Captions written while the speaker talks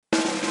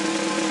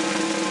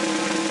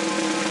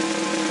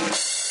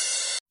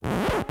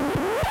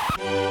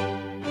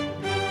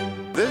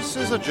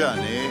This is a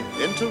journey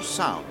into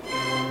sound.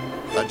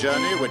 A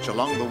journey which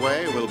along the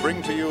way will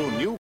bring to you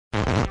new...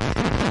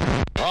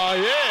 Oh,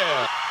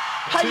 yeah!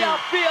 How y'all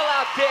feel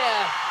out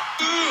there?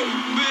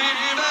 Baby!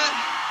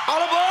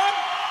 All aboard?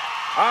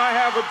 I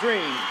have a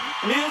dream.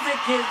 Music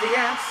is the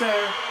answer.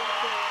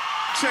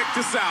 Check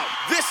this out.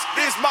 This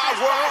is my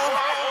world.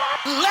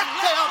 Let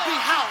there be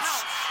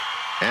house.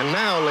 And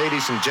now,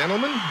 ladies and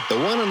gentlemen, the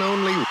one and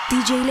only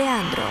DJ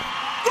Leandro. 1,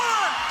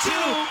 2,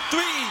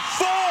 3,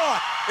 4.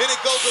 And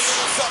it goes a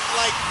little something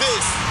like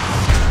this.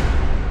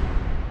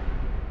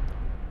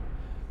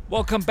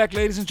 Welcome back,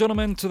 ladies and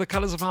gentlemen, to the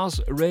Colors of House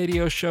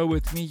radio show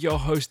with me, your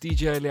host,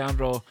 DJ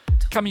Leandro.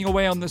 Coming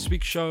away on this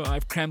week's show,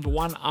 I've crammed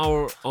 1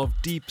 hour of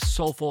deep,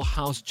 soulful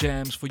house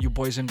jams for you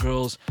boys and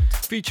girls,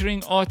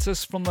 featuring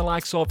artists from the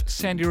likes of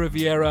Sandy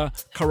Riviera,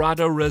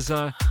 Carrado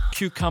Rizza,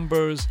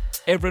 Cucumbers,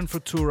 Evren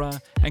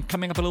Furtura, and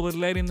coming up a little bit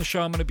later in the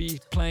show, I'm going to be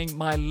playing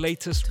my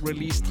latest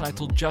release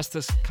titled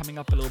Justice, coming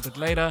up a little bit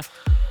later.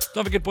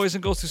 Don't forget, boys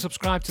and girls, to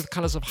subscribe to the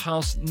Colors of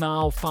House,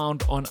 now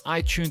found on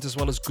iTunes as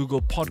well as Google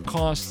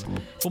Podcasts.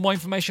 For more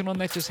information on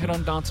that, just head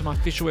on down to my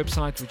official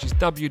website, which is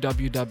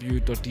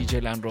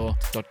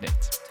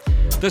www.djlandro.net.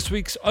 This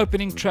week's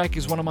opening track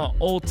is one of my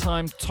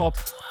all-time top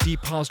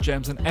deep house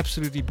jams, an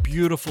absolutely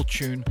beautiful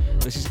tune.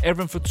 This is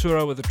Evren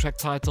Furtura with a track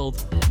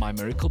titled My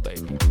Miracle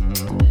Baby.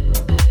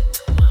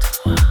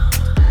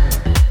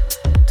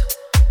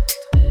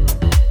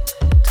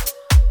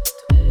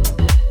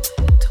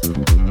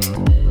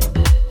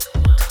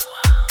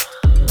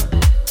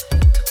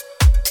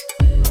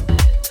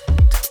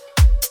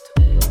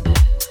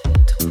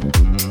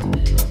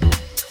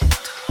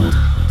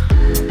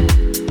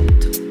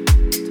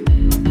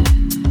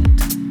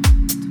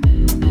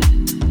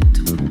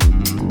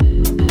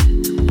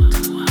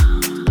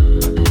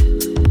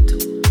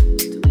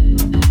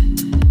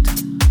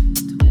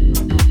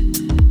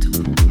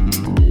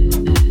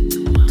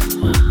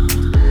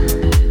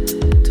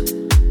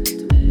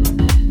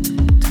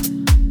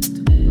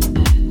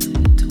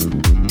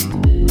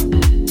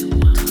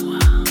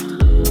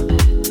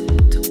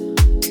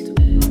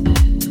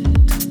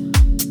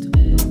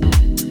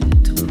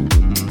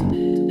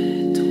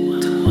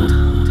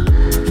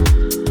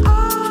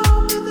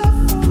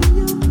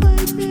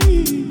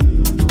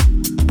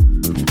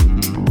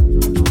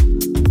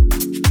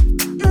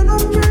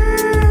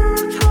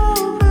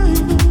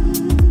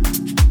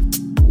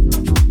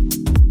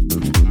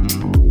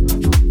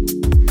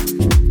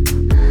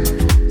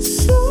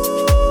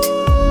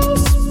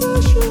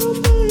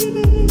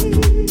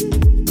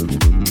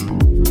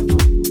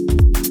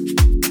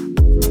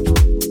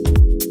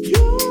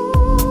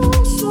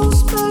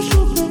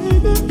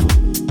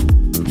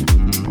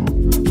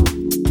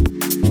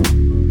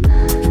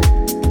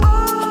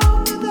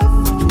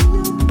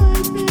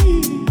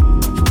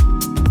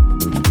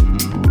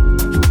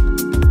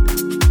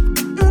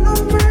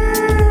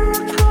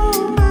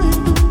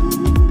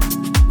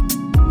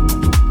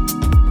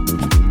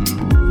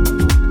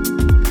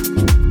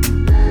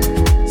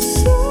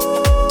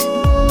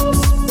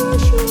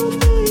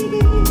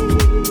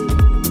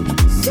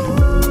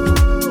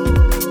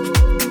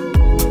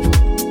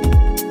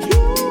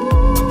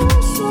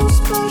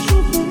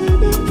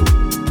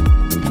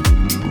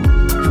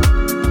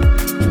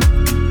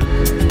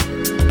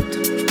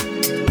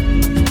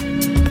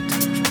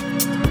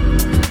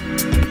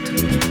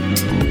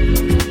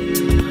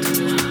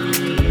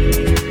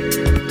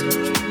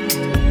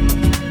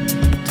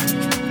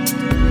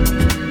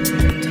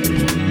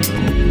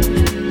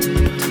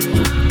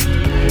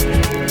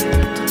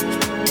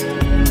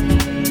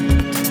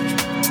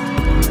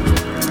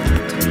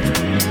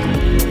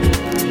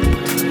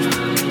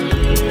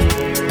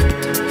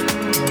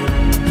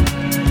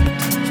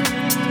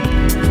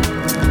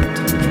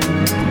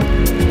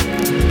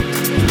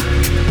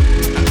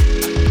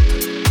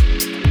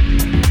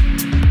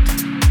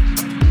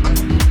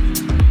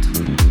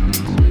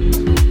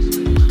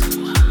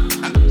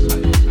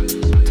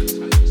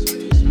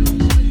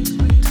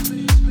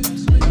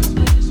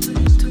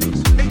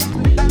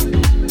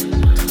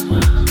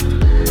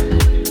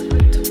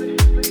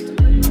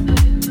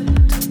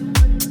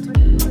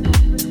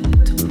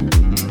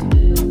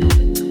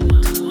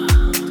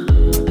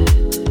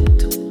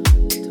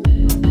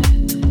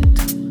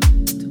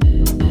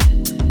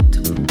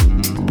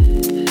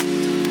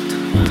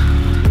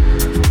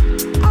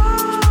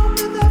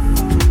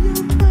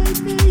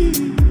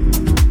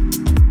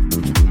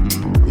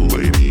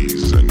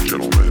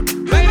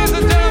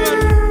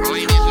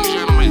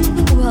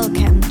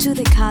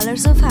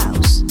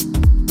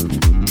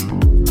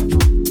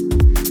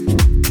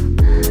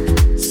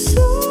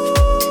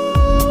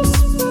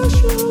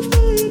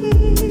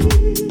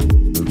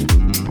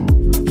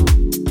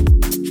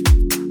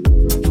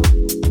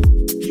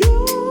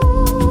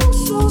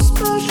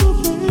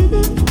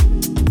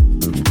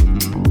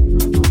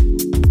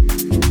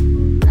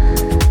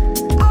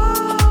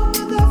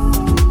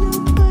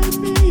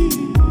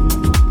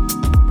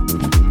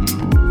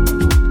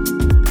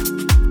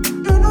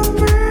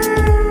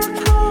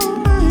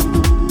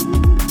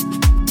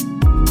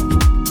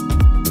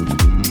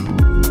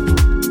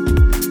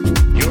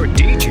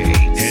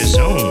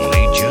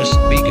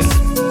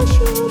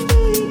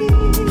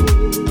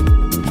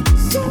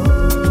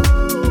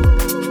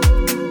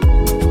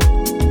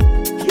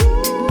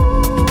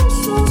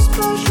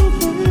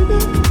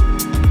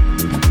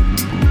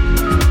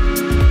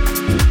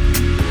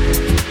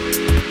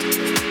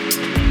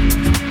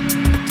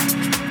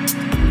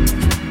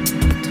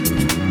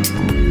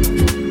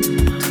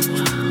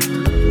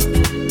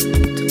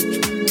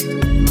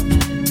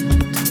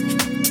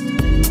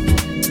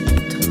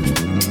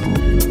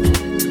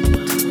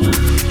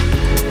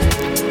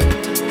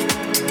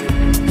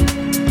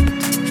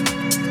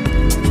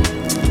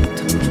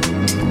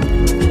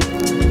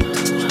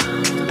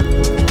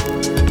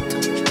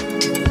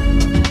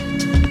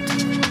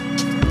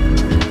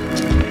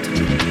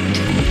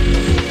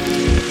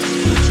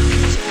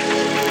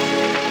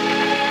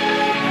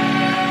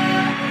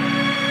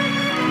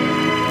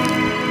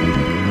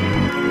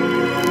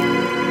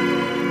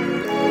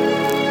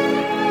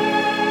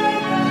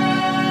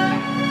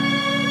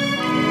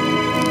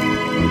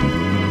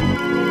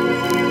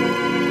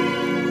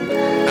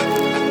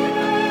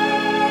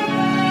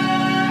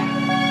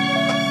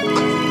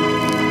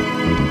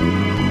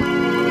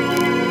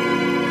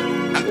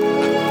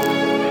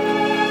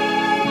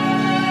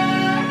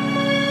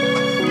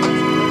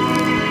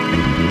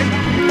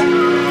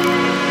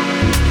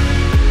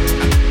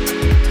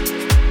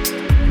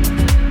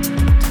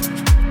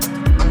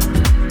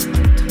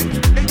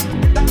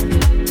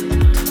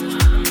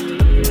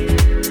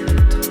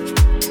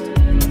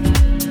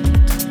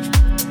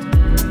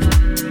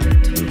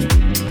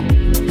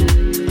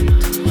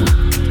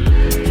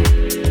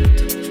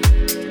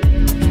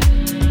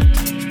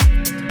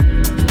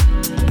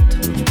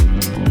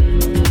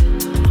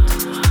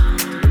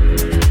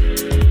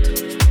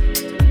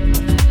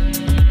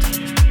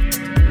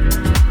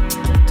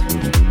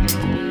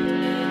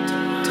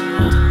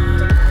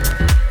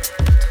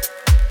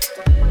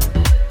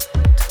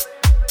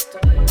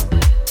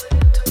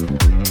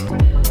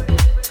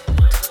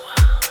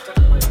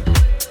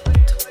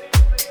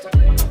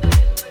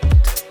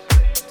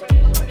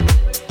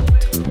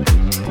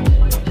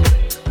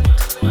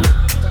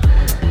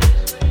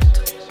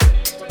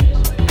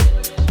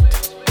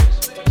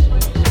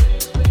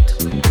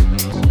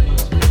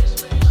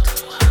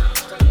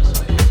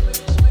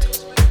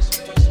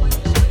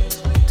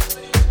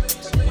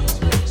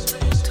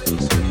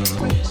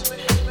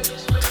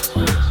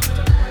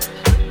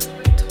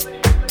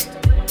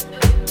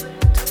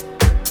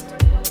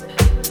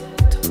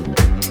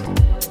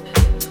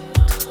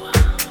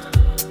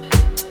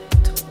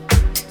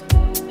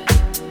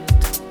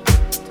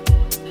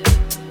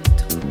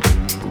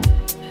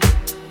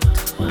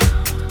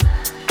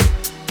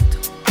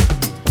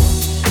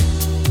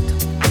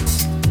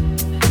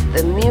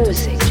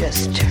 music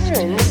just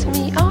turns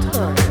me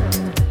on.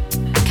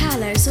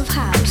 Colors of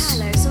House.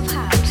 Colors of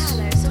House.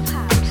 Colors of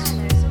House.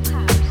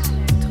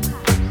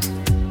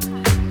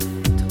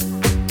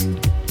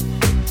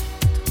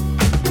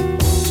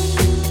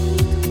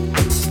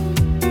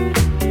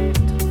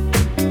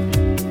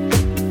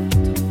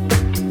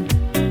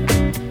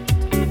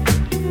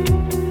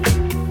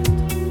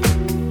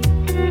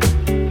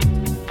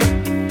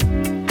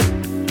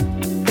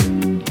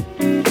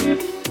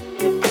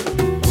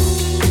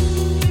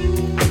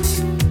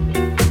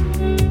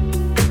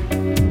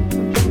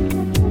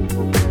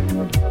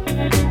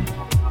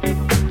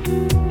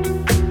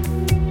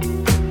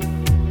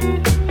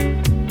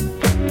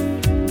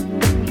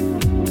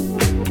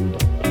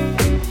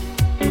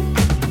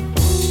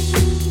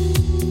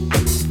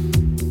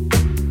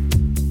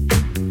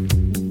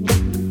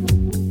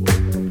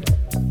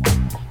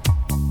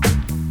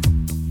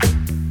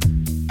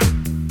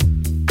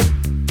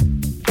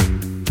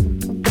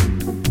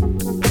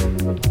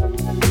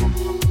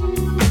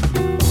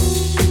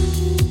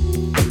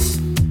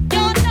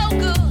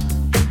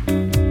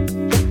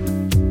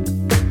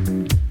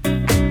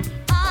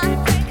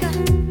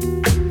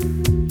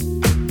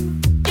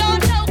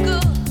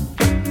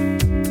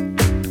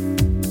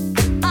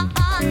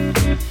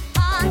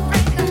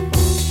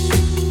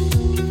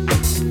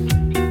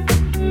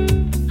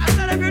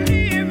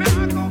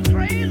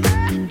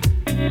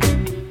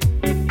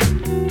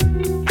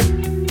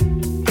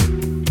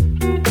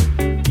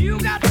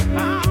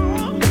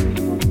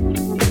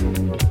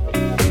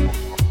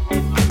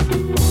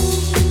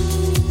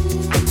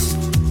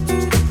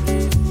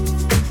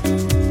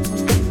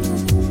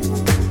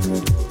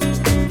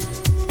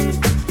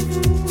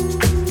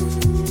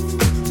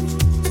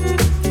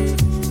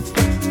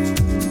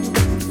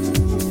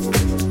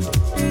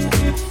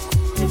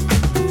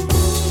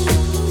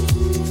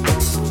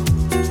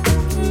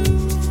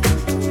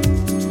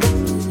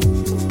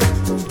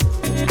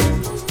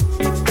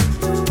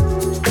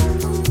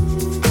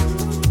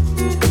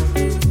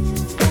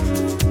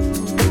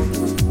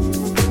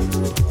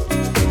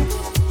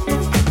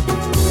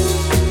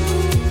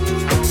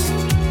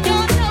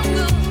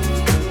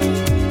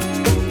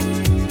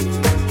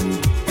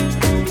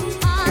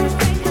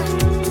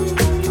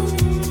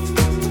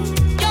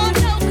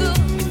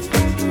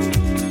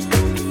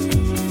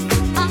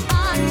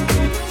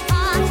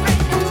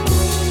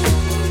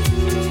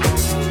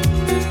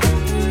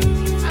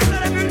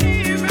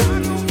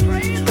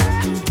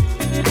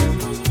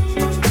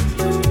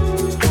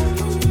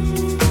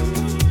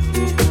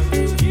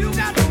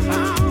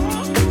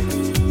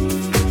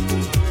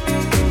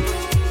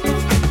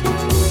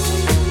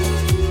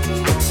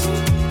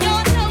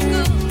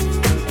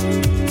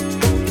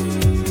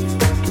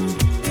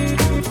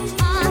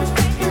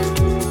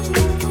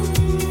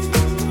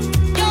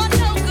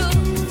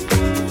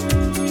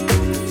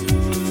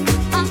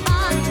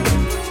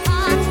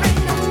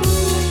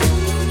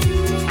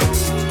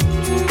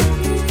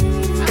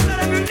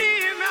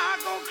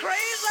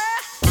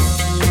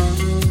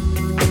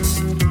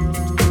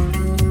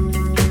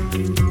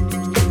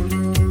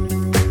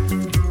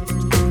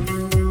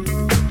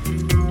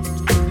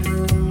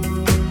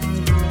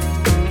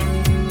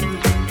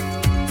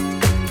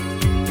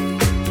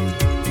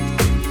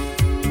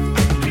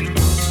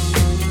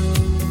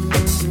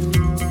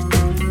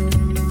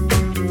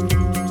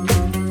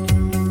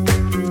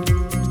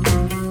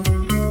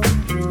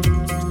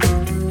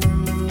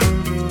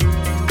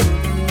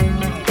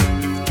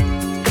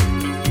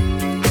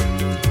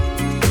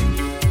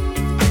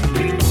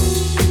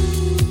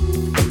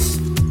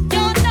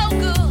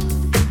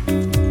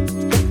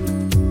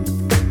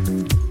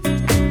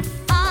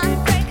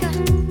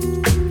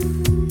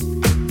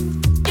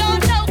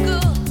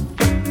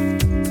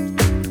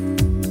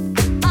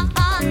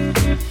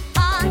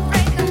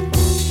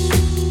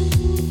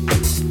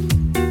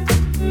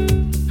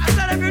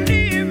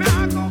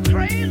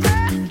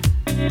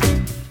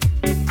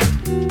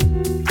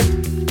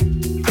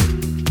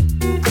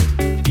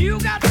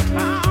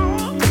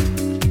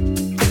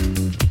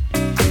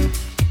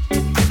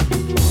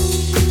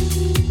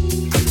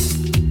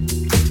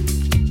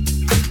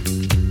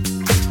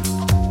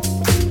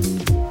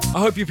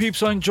 I hope you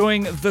peeps are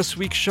enjoying this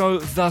week's show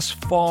thus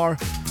far.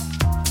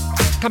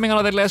 Coming out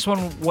of that last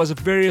one was a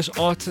various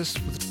artists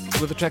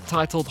with a track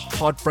titled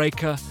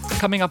Heartbreaker.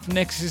 Coming up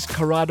next is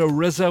Carrado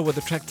Rizza with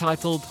a track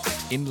titled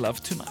In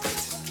Love Tonight.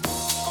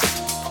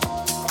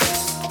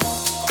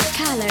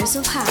 Colors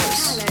of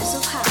House. Colors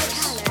of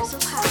House. Colors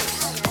of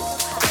House.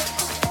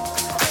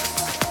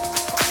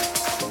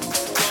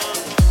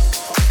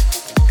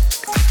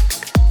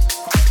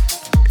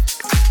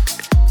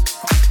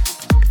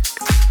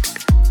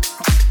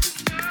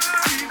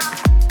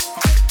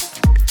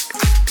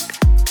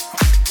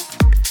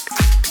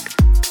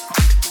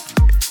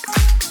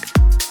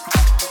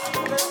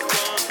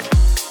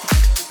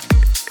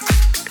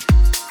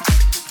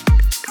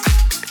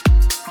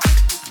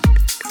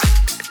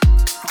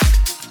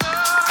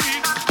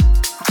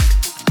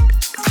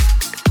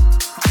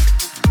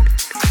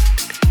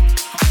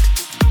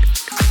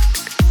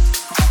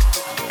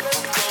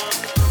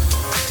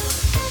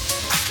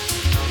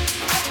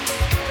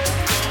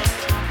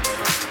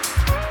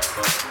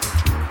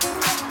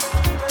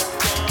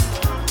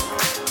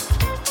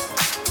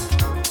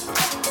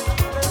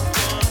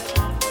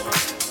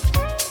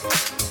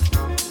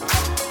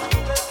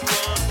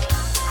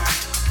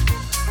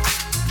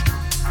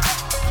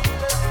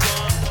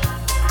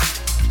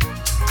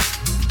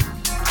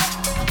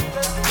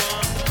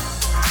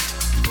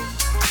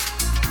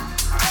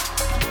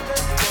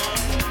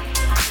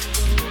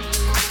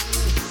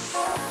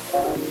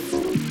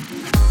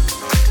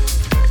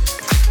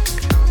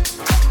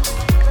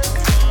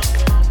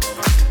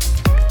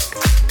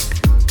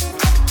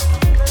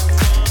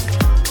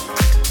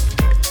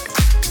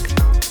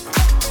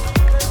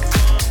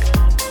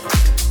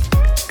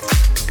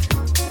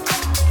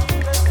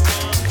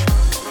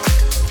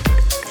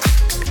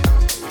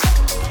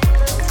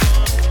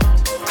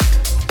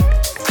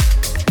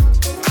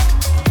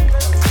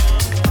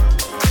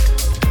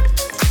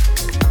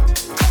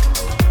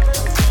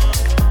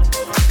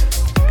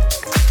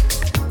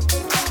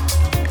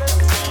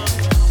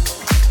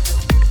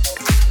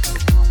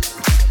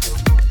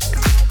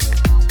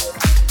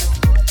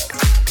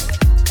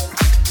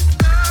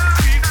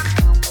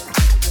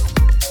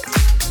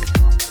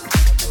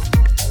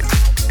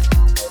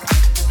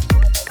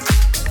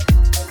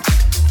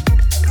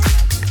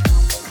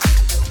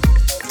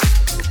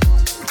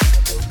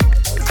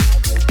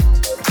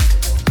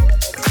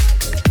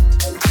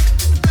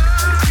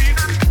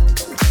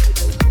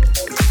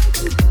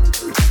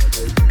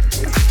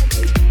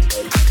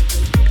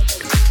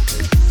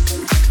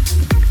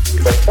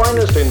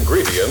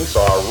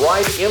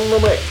 in the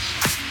mix.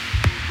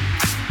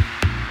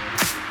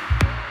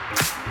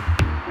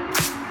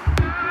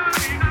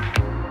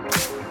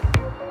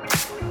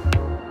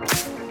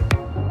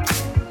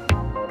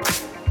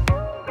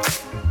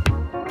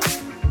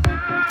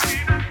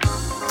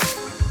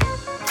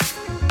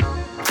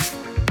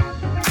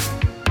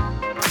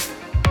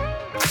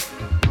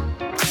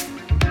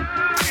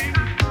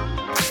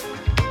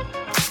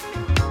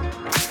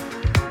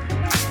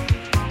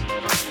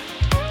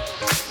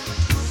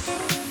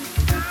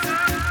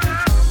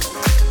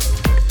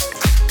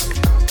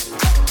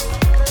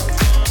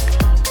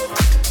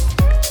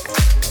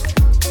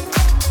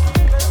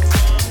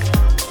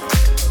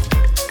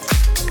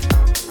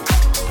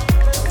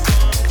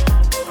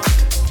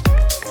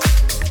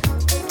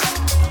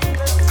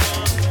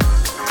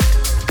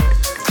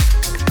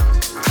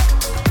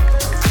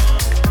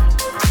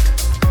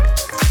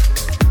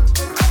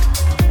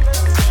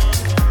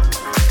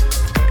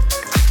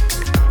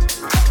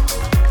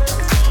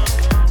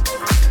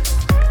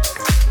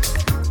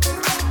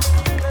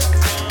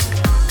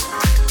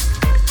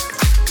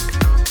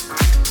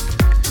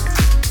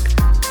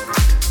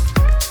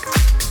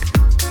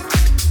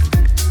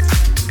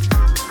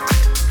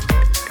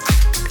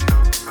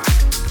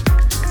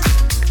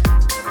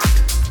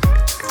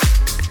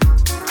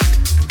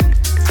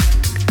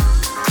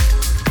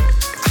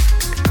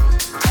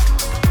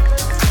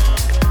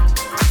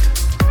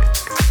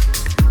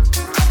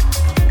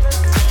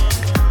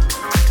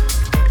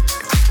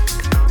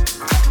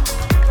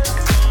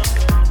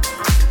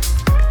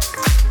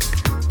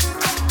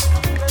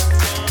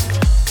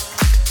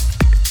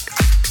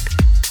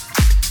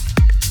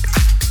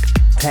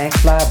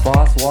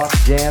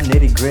 Jam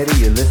nitty gritty,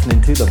 you're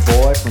listening to the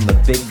boy from the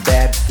big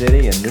bad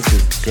city, and this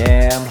is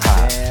Jam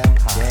Hot. Jam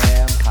Hot.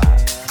 Jam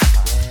Hot.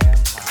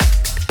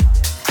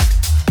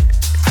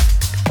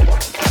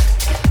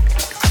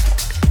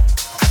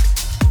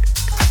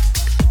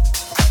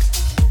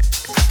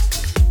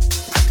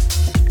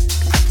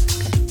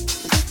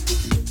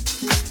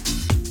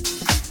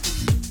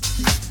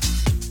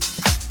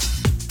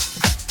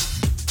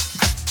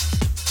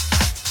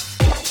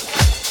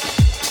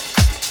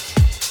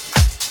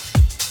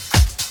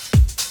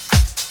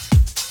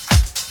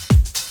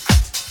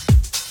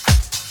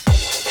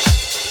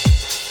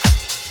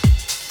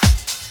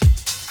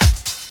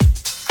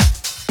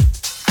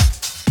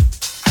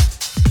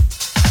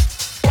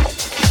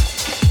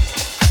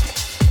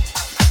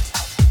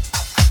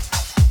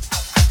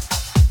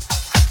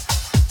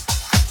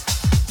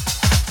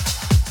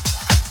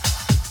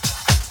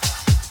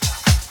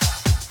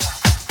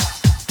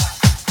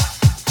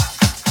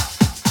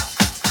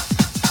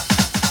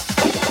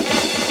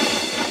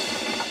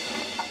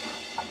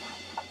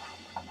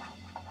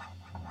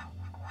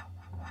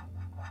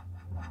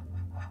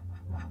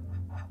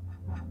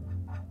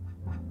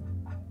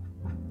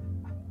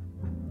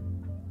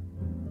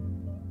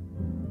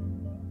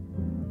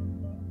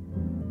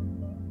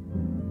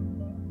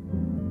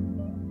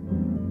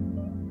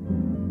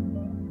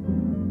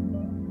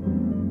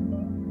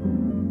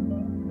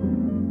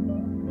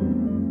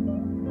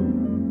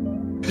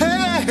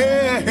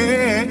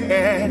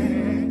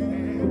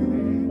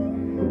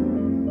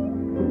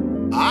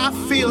 I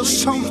feel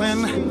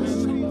something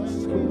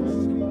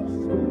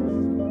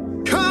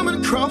coming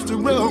across the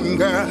room,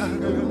 girl.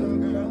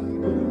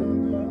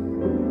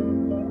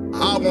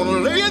 I wanna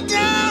lay it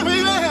down,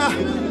 yeah.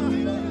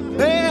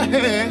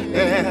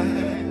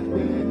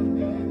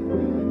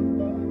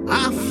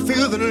 I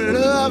feel the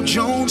love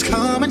Jones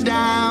coming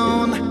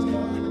down.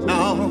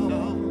 Oh.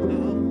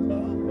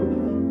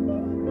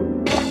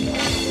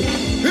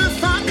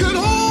 If I could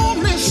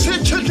only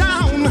sit you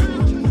down,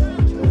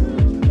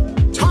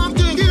 talk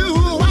to you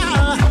a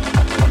while.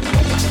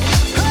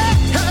 Hey,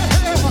 hey,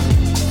 hey.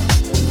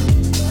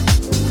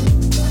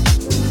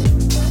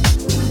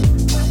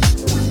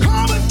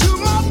 Come into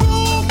my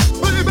room,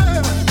 baby.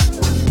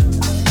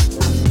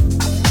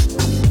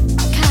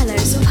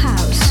 Colors of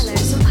House.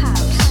 Colors of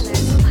House.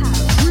 Colors of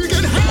House. We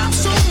can have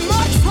so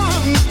much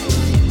fun.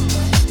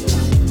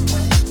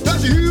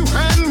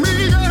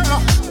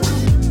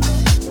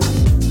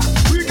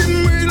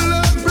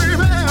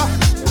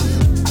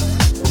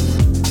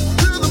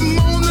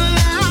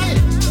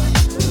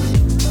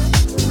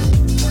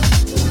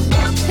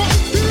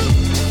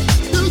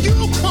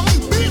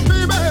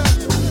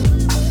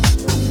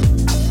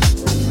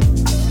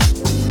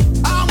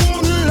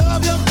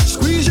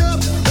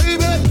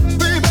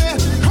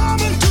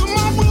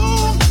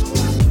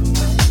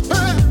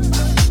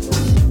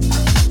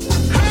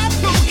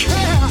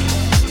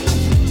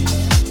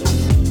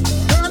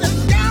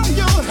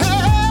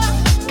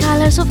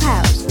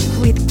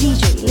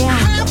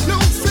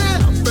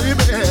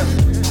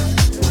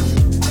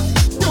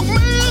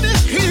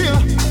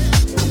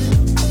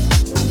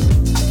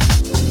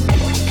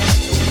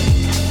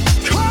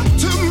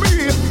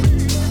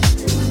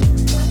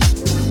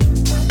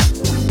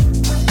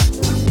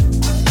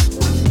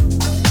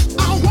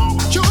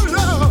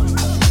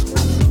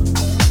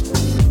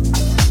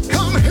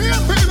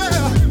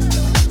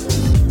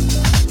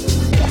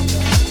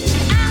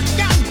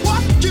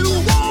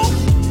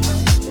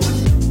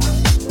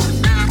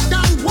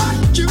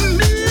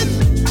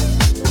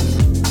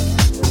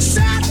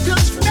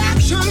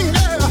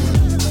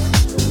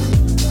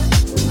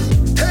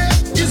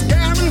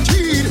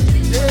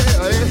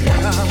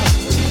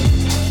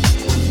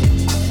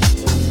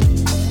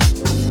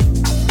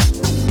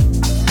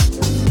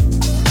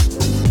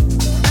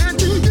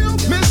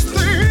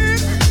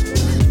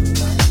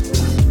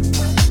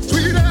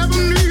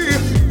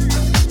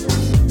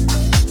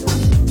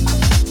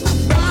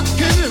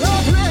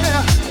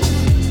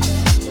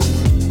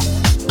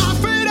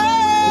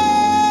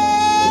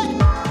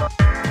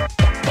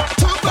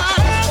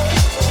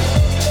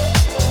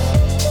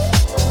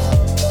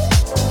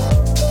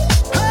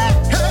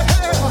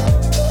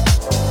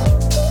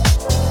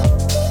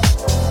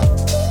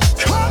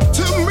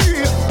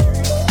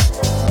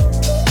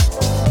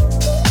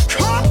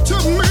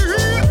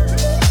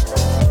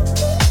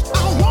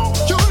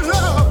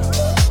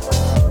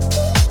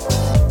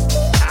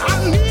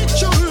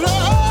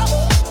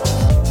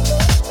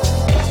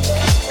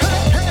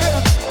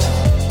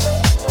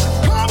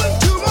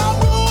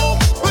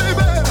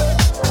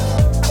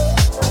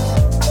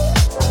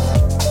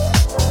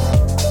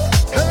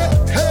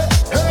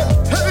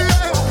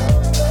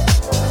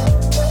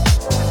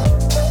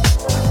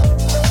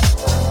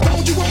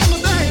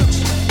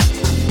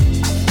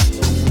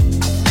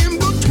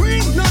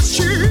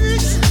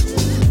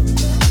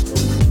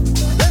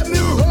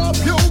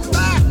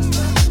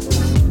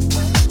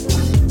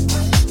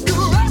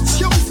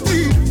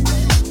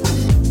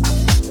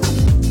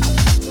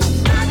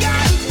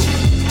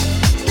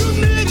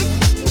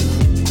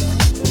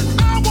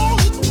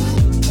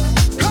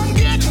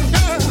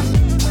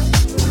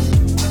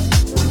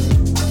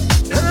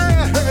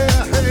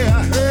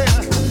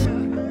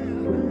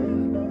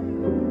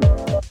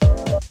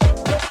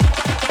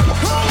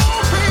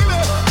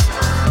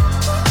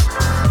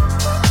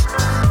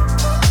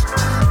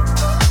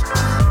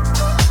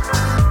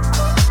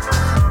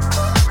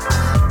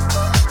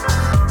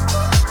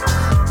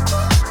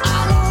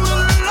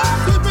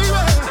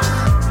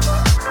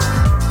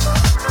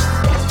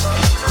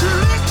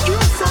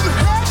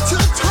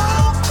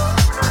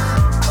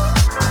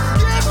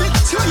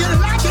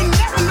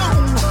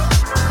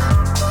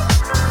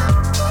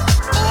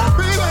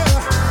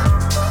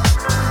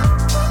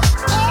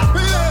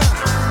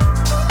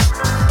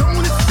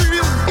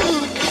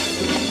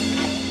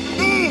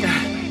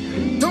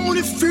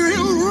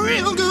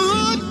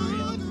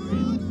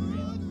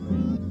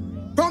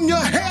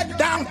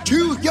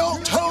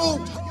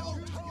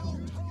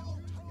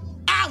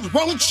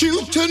 want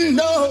you to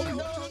know.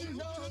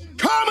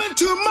 Come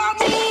into my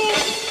room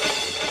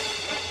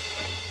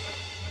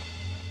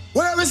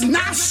where it's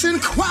nice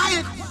and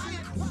quiet.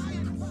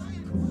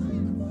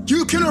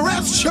 You can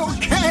rest your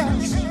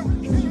cares.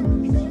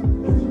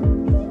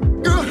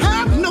 You'll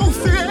have no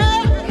fear.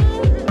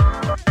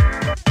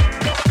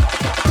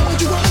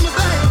 Don't you want the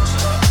bed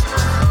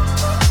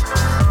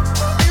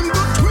in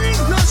between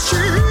the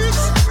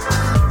sheets?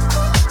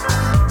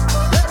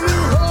 Let me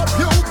rub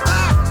your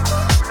back,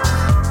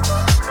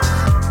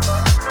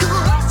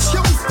 caress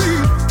your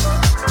feet.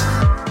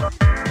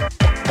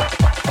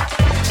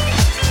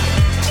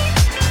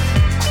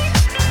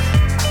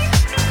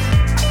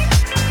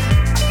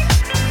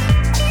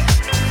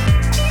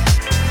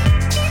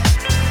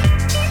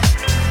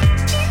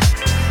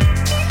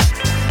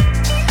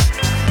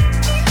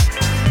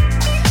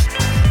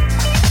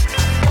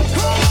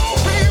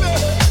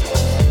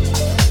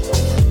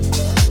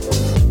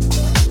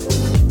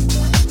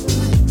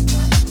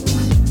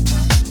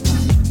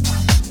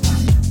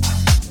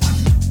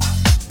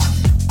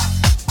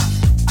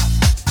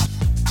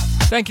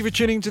 Thank you for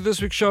tuning to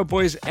this week's show,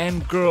 boys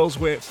and girls,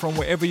 from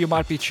wherever you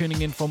might be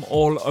tuning in from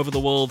all over the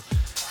world.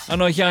 I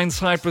know here in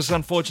Cyprus,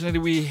 unfortunately,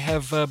 we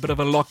have a bit of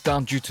a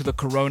lockdown due to the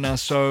corona.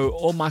 So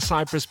all my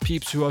Cyprus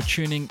peeps who are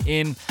tuning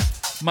in,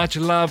 much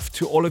love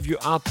to all of you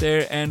out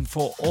there, and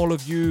for all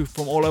of you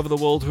from all over the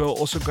world who are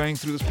also going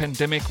through this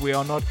pandemic. We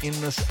are not in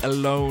this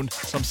alone.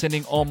 So I'm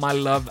sending all my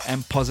love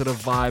and positive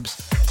vibes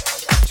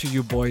to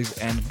you boys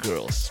and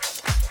girls.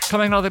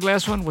 Coming out, the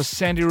last one was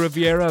Sandy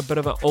Riviera, a bit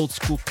of an old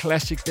school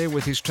classic there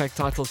with his track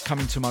titled Come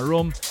Into My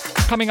Room.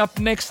 Coming up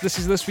next, this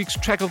is this week's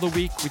track of the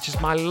week, which is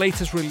my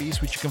latest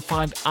release, which you can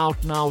find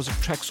out now as a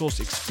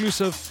TrackSource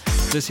exclusive.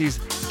 This is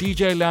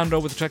DJ Leandro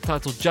with the track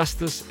titled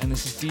Justice, and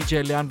this is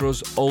DJ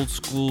Leandro's old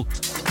school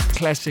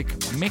classic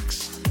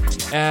mix.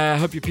 I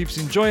hope you peeps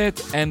enjoy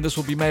it, and this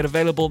will be made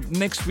available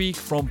next week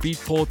from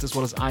Beatport as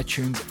well as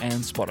iTunes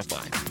and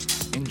Spotify.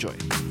 Enjoy.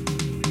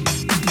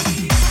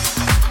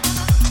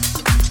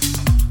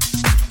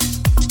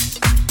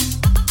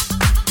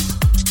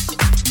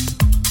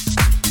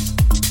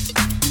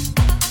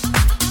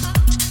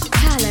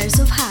 Colors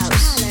of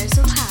House. Colors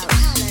of House.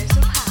 Colors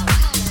of House.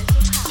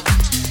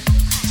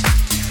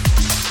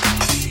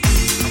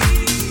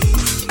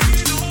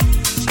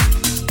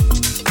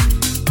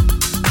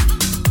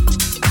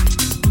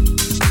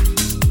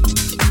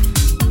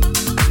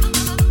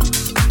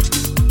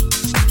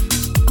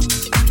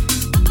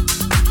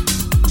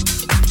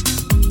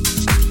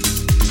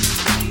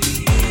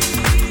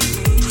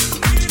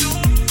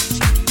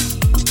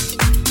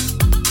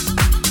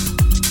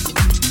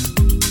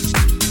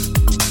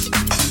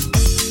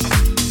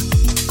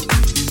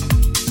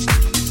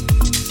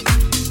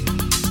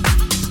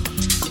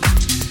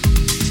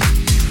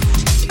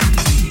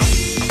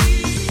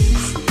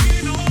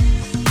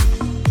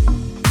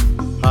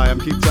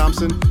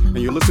 And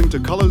you're listening to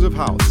Colors of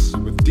House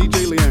with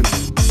DJ Leandro.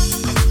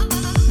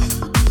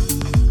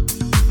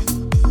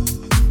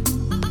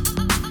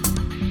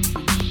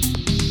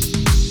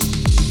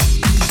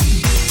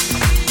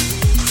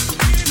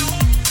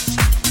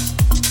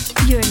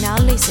 You're now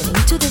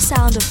listening to the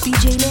sound of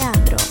DJ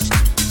Leandro.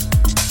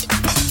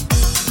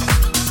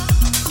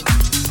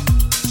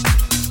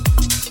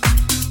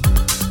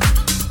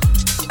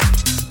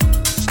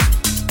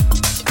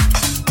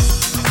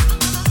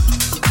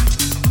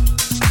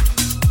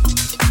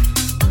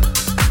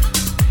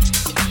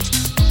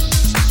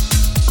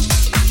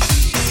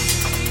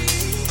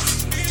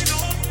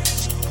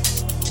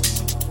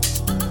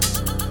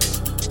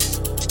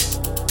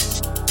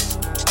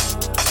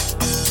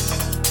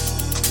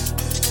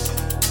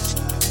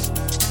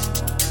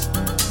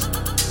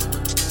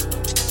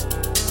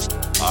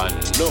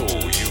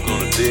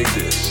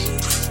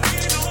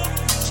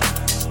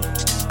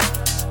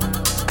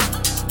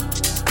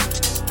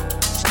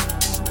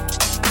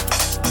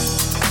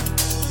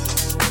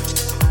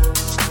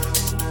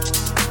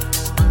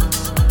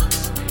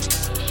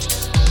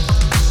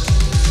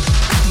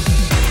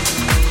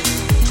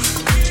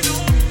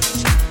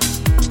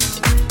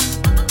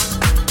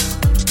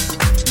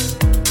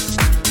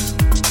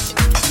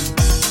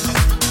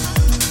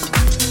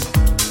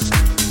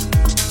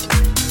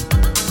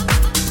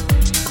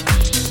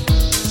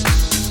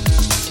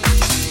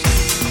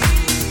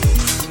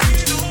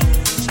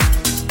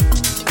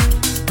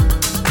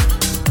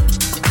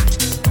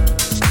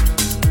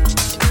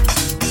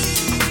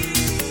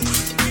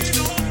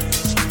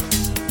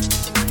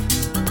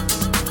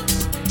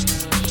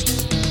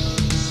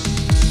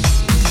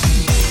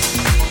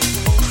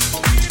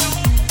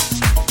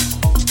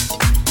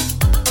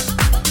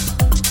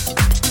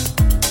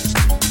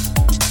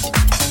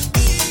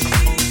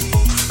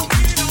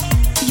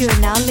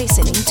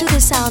 Listening to the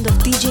sound of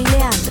DJ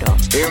Leandro.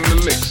 In the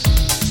mix.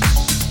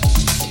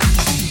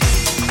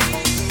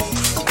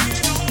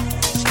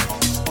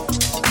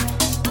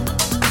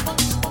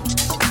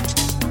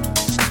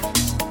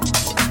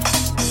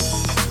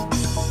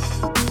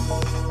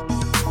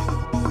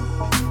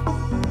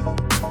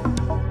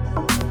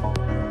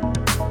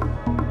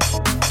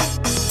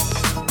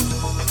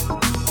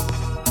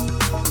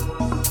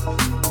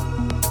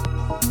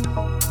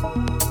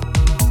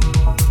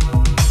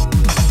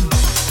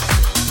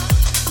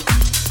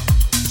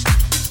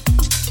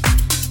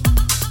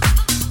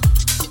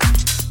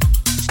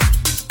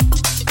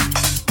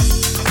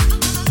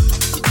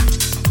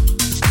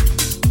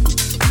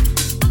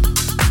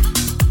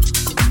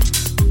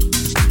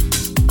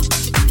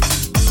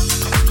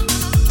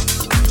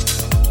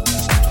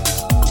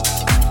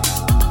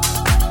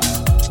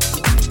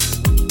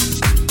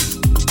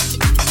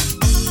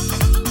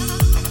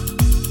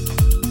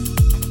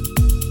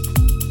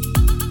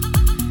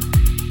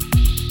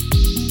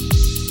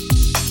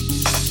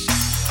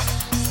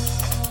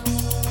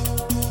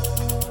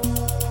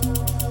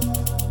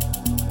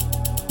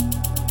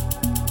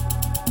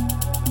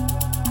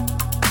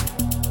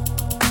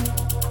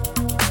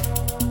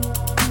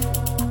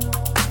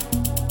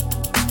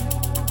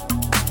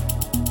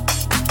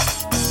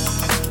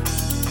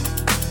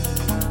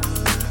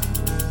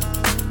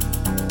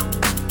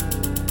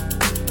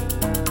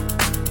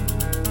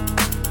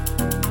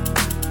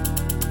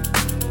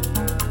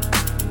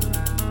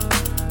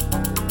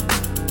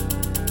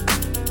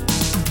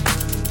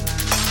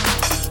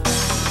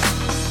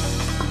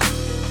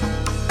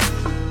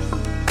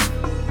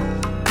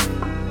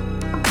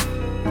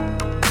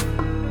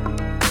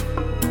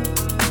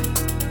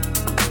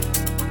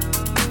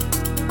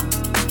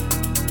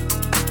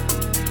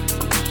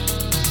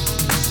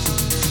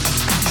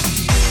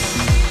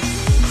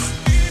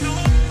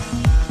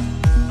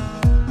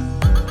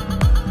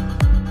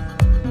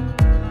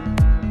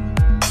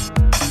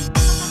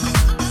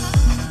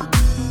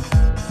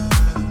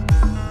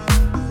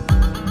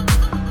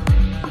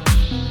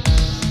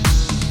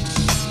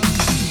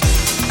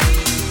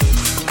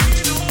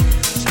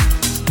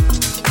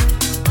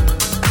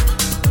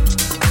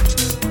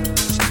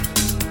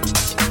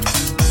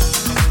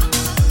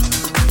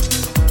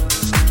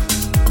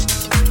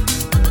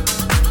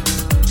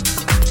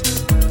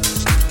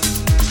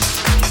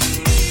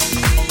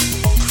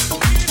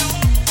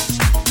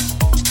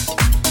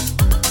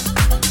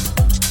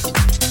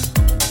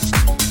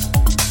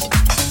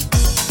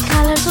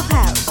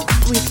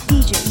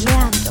 DJ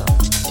Leandro.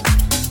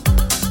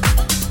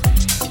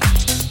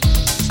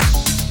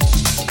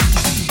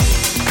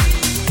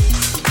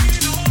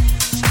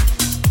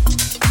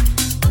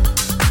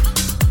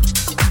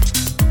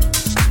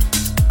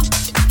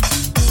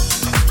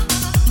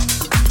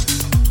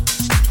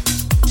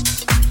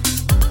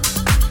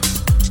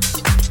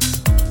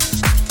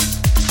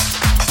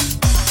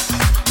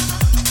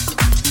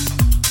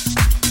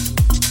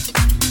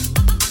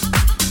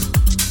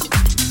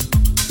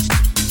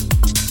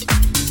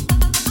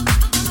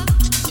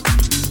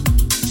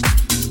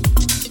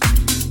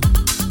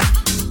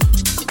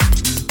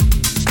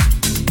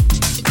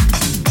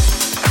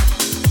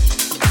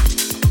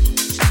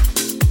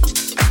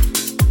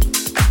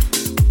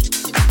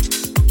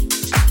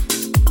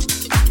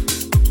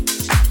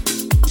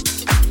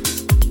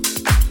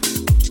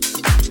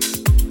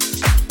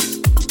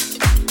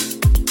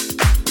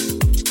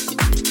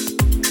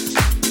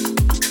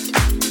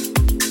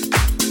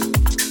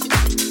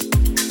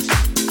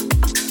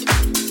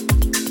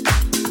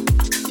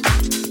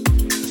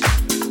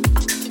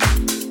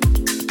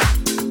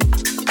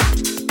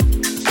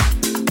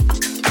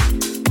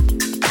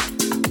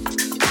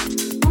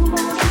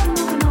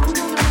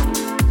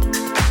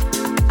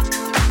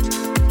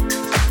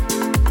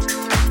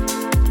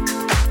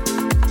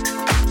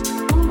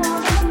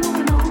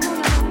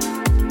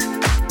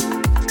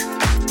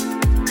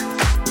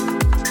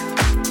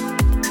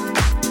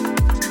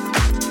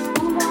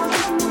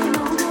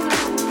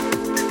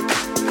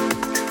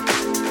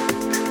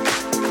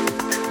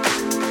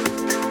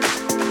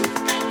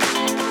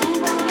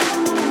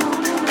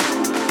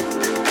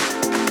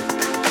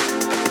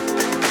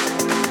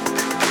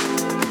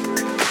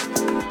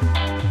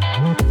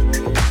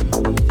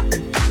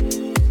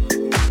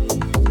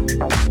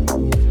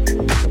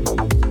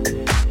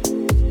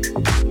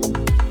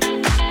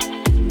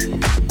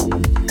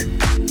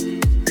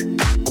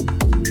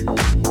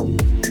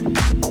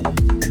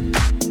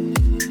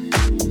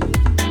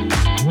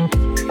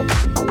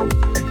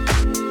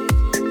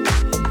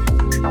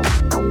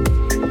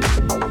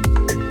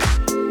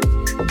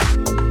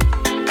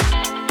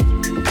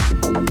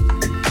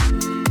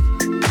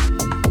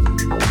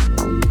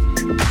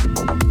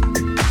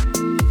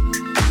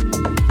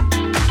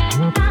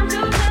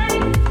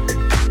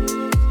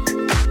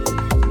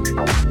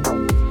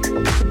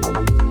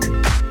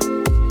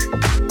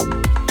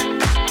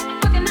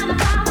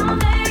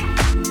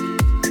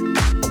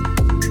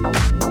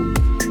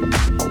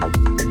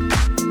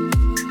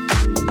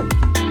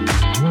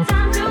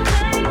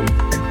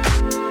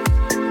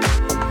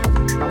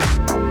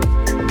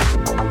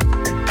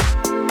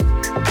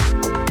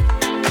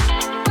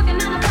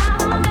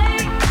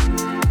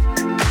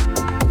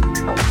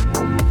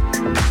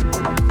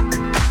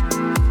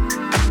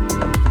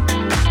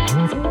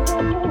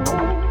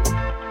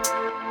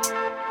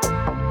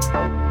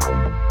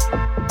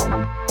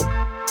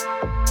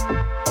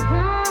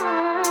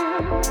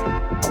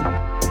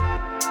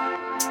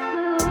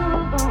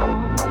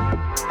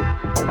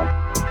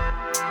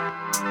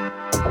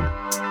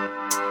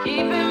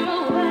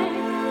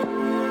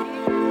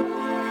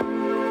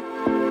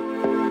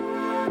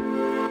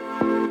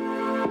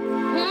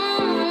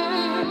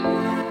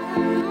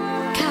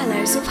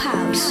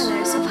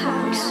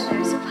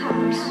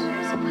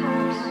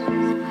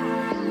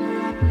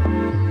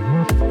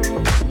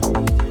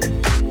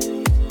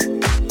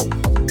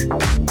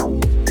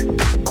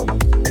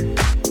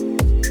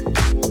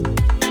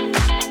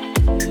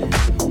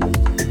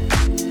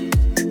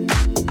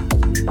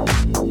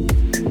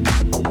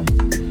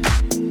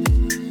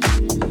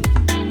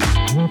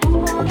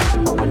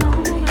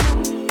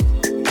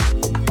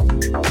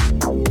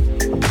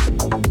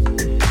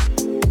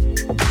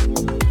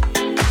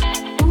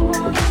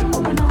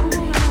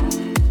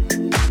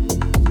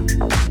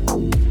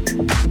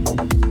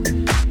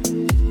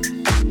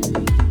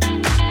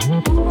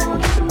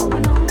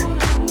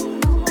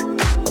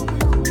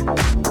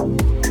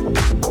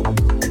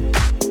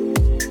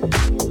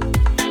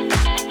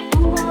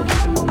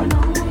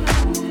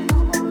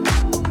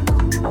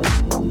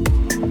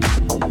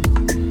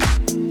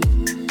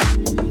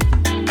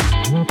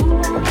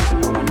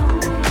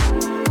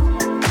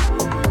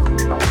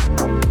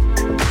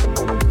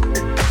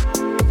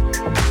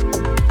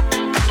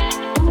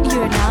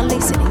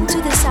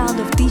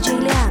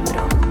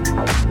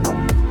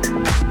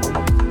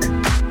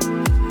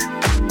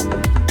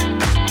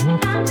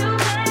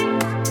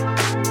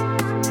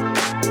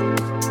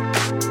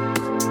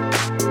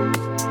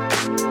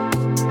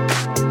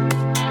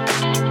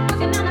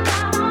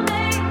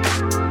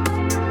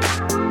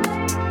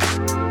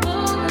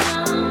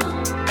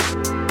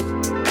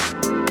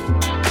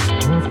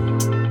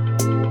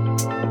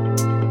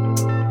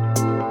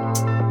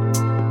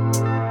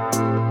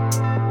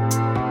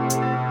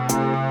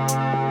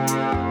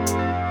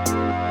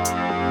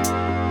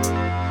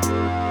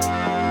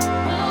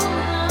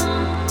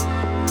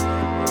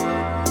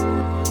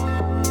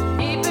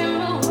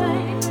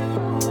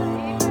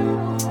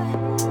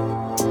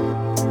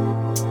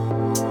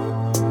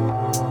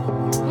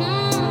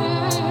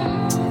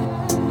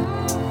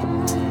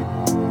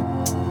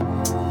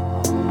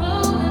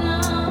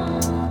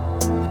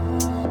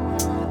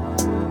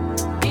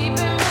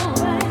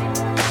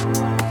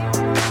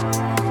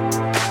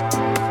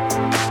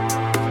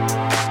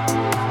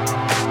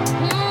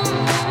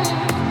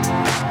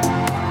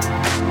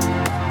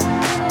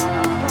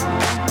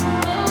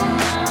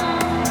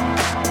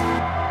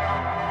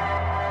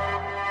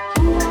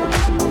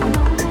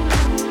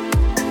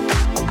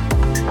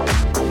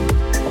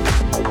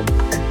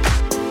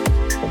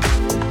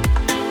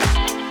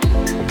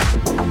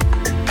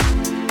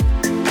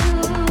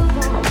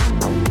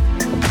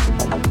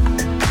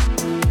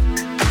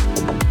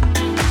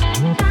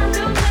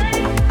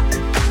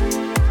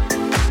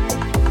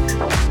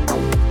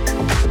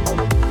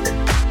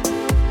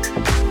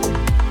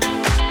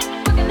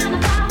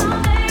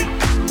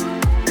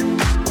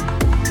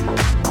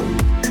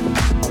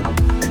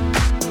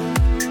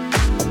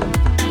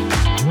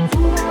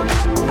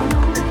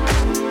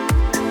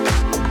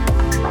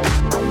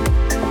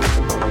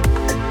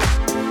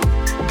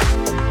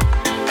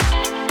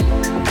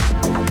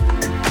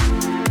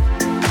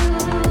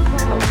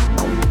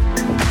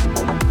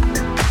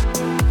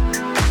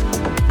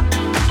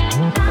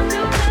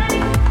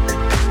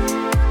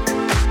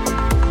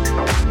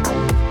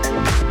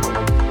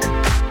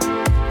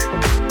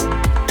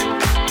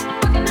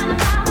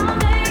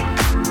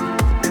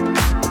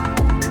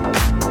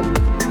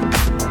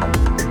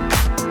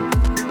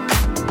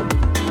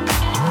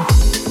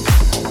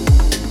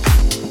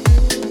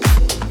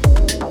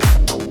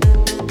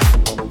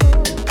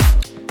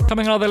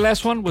 Coming out, the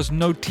last one was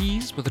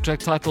Notize with a track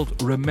titled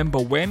Remember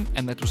When,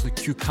 and that was the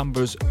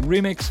Cucumbers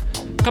remix.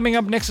 Coming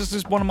up next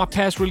is one of my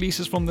past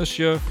releases from this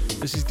year.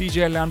 This is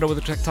DJ Leandro with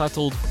a track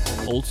titled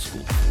Old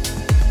School.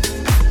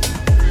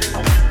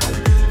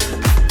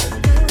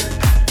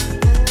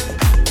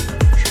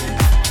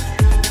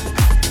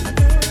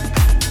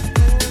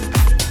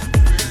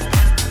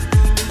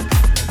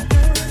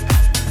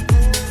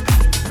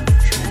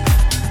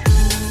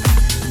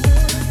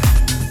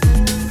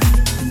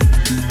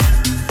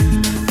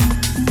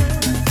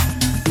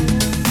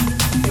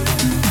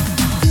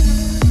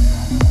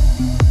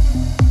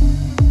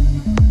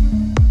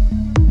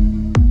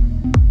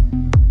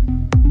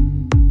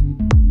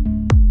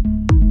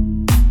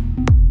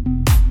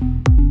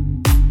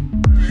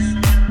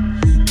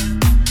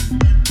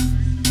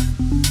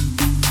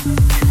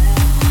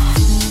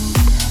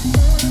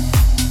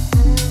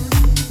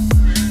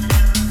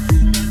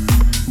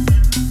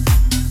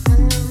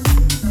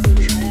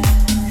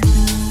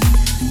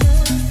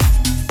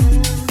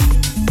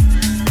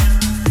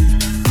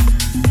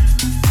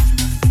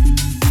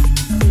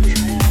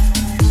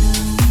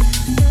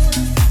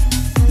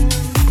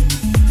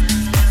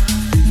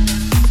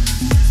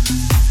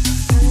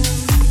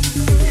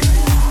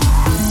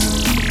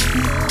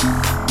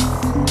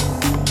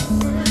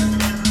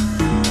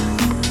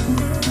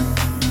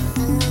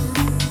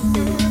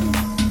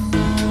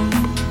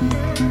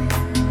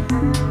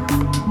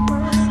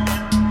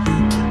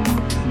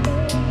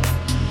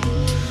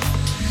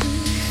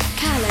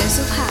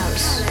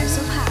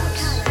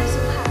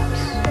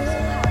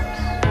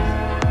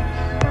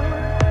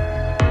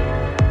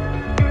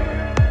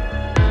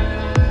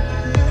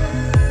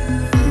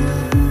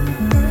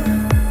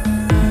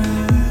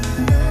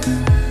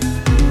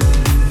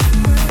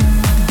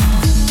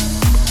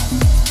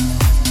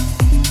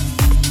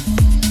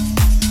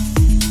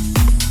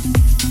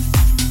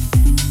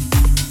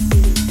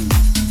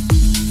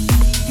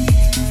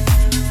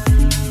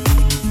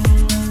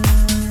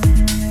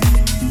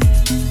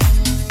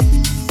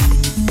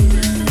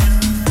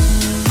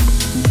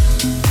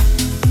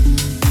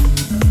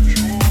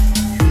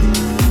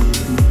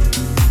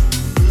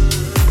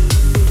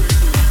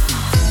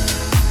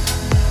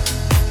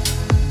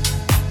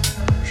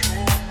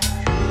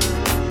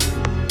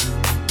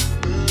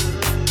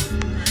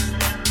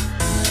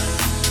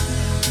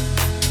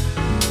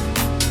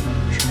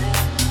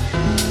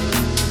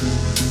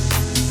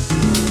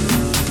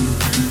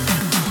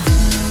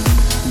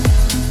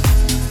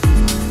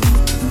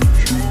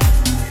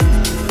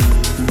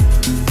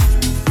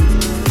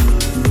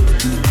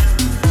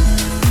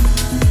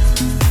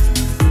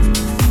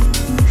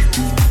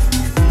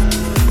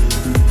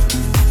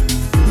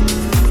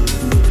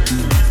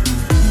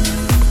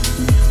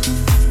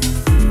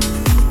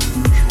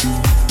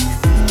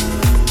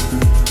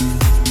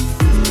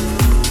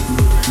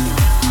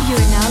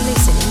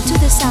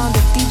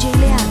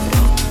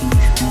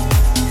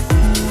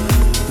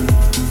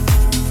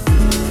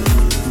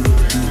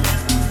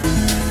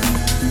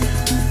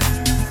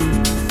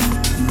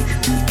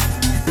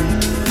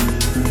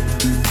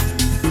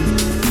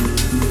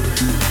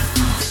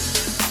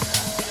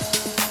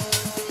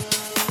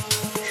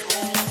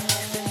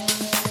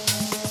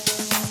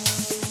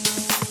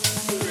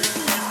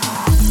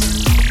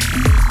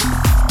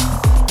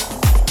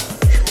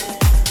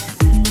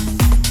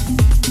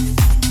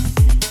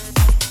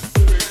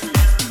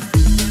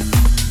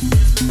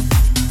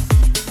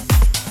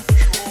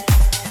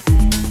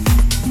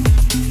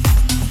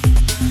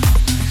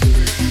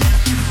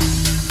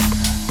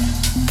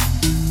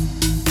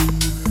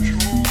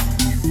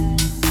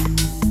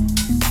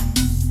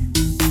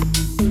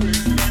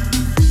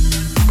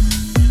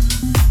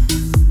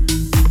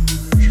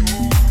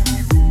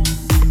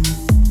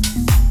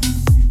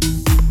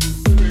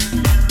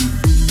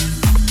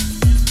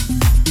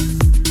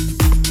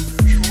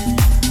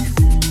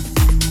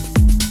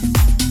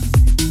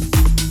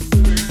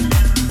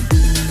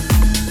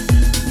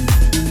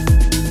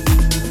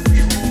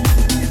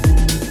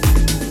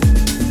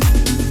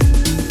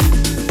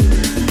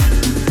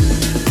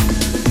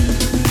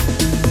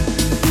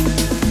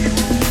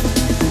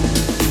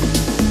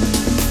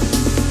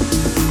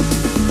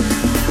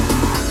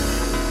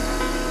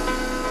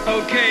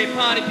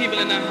 party people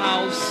in the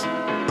house.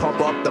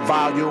 Pump up the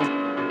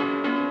volume.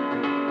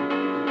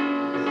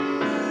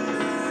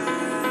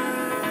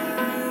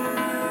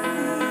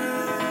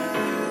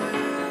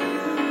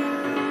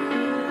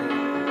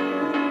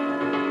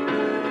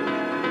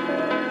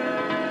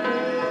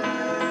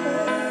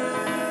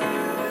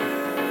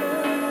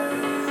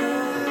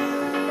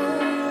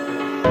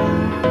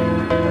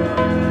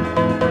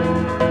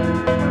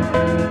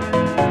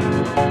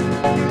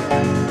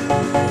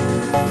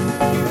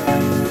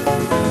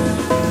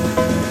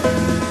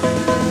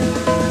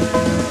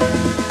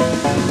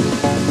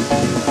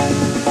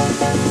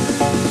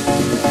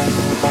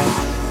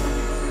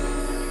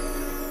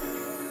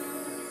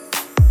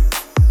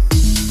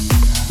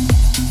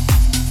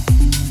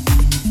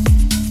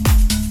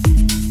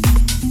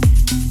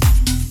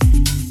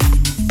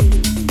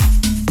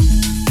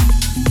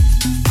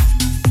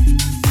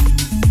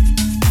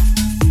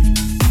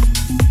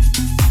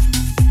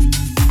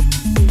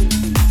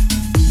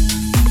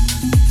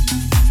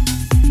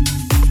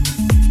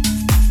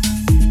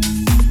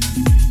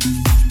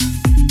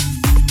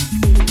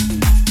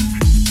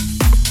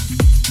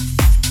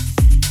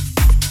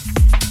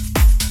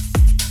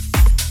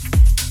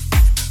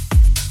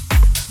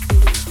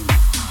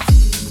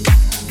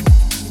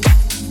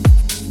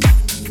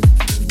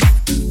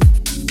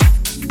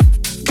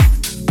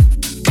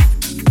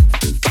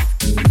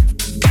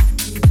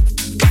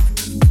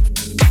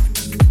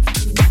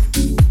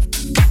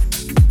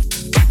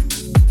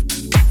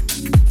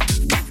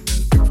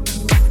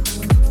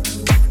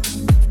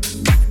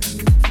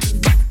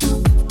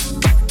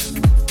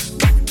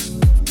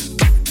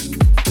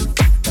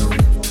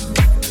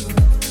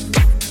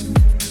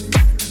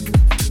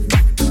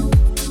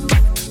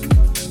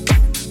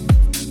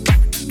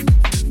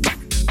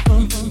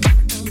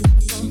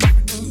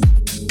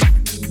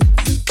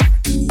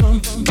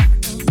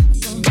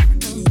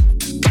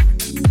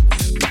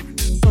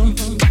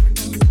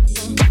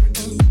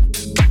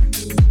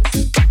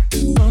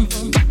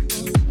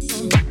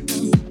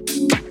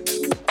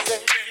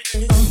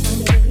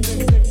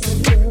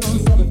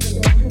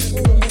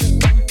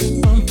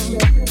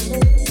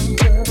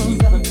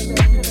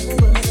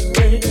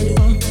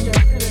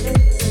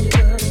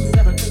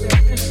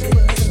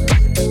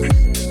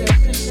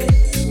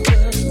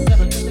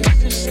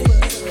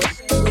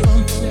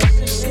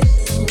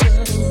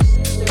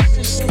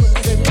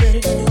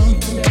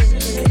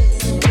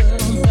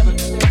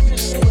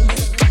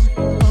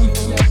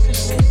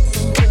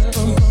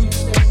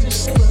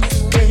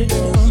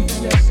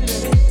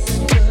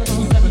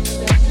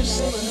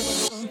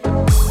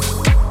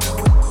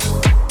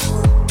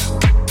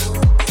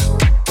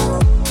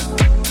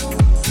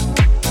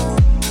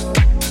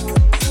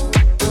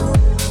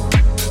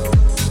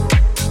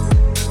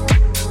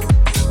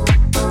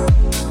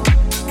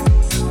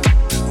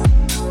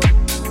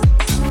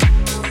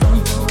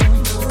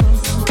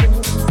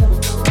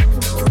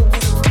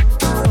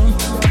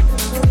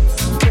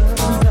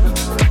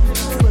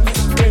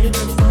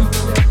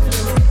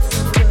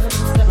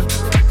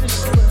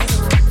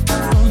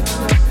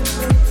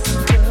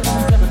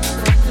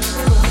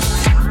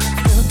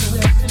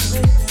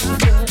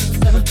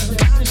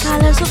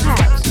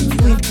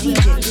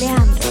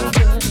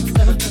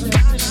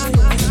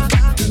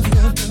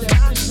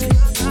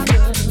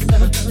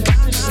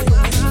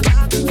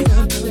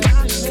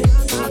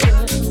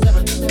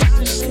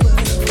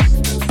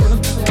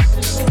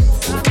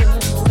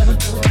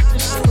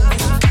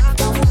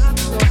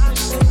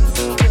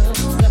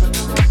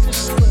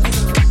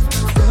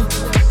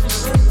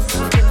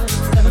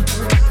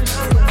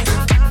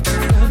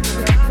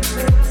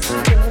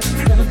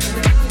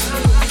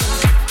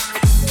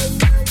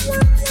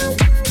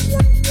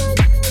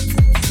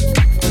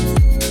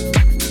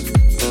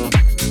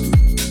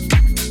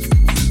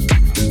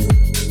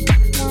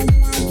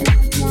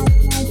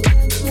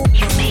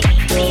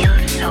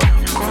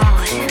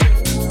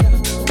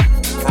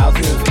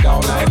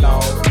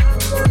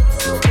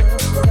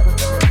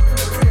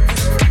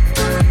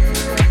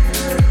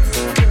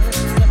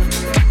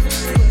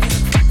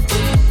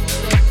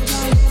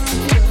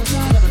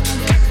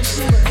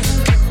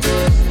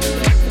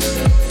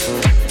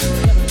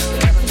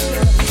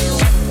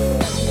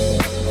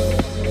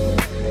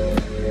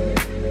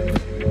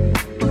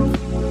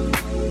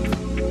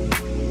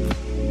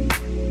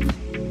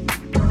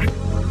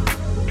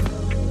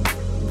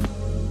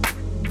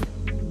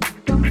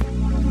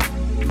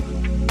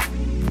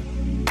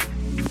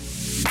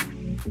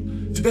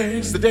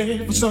 Today's the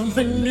day for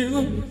something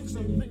new.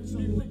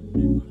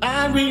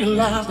 I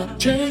realized I've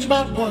changed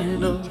my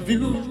point of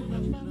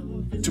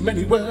view. Too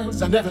many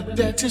words I never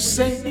dared to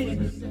say.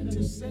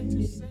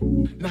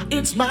 Now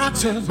it's my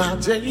turn, my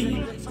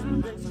day.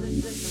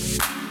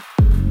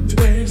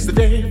 Today's the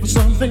day for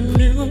something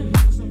new.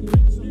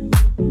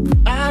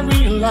 I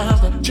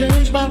realized I've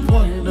changed my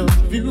point of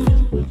view.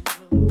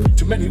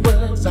 Too many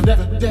words I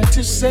never dared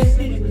to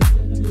say.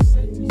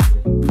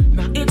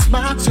 Now it's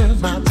my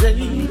turn, my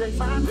day.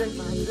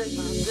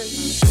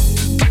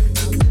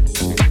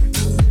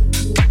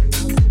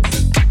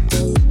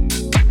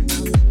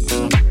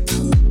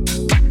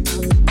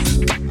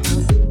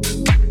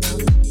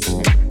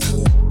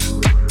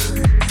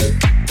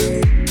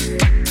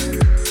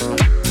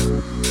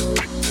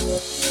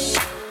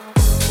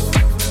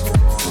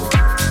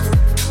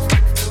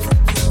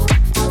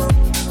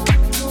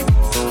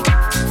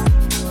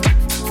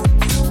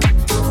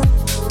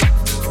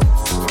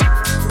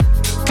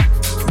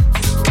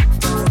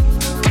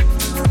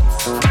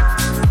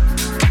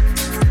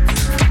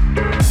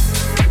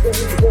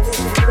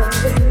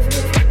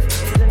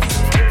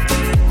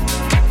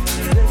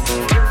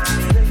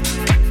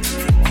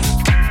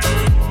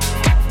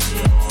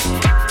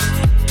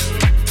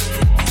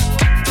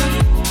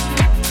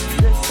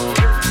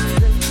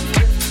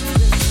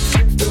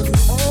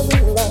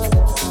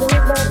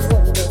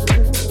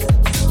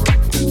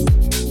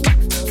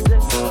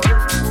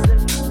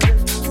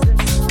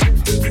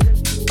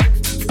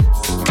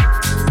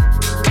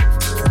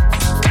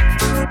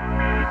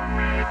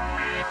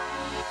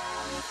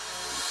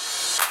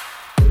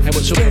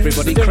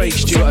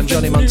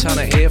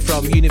 Montana here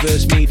from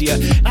Universe Media,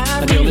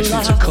 and you're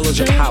listening to Colours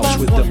of House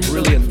with the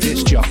brilliant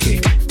disc jockey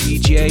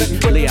DJ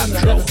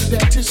Leandro.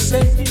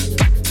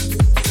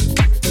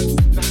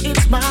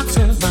 It's my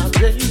turn, my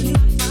day.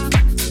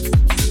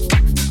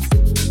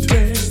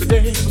 Today's the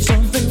day for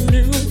something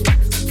new.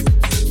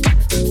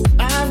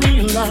 I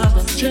realize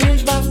I've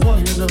changed my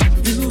point of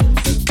view.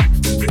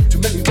 Too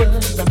many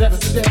words I never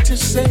dared to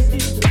say.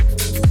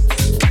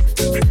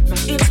 Now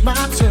it's my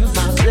turn,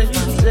 my day,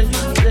 my day,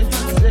 my day,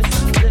 my day,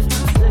 my day.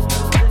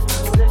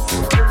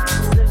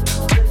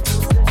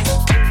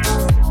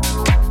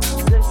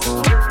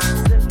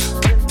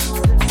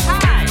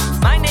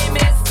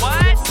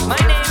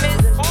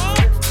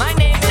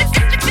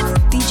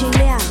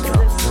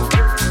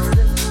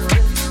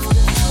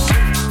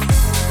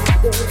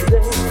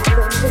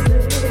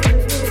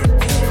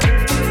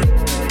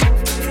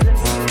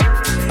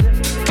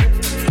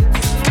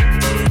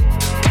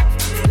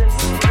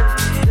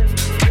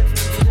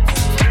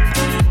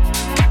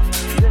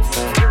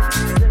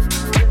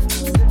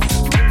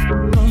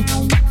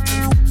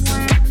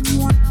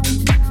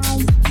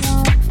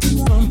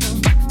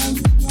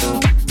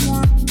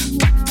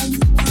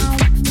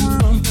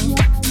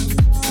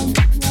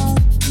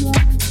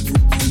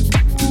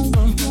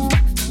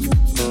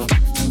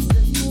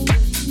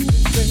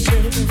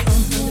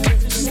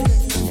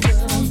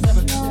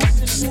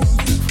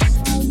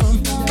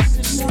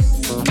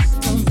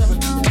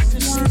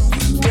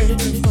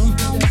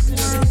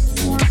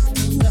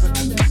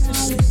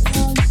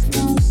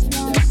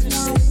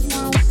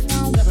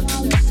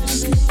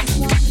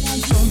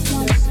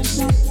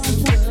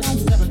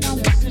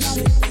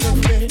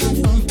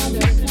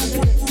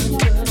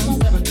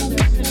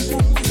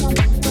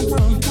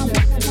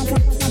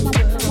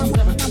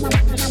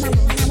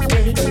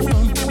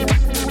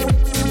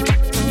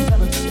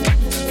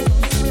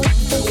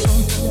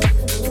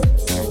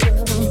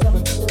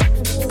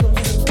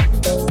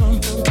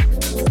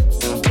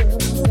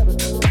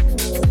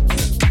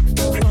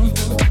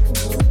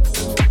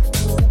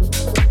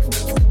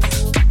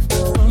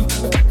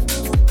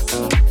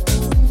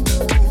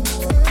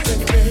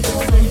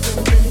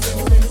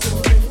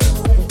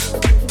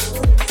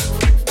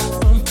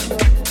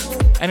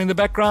 In the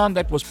background,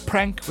 that was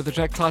Prunk with the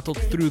track titled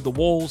Through the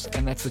Walls,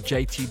 and that's the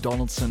JT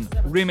Donaldson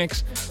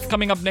remix.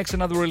 Coming up next,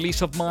 another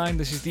release of mine.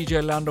 This is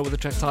DJ Leandro with the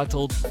track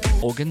titled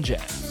Organ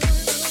Jam.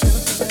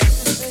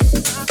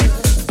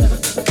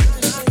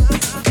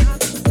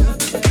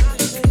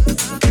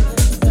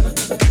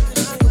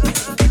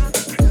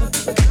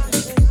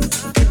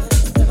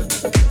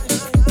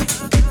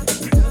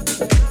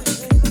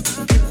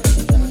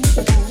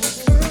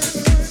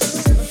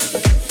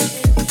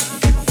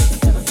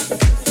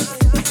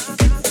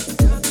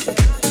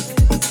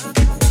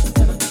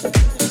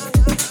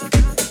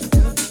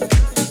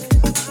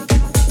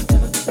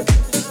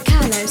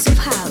 Colors of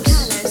House.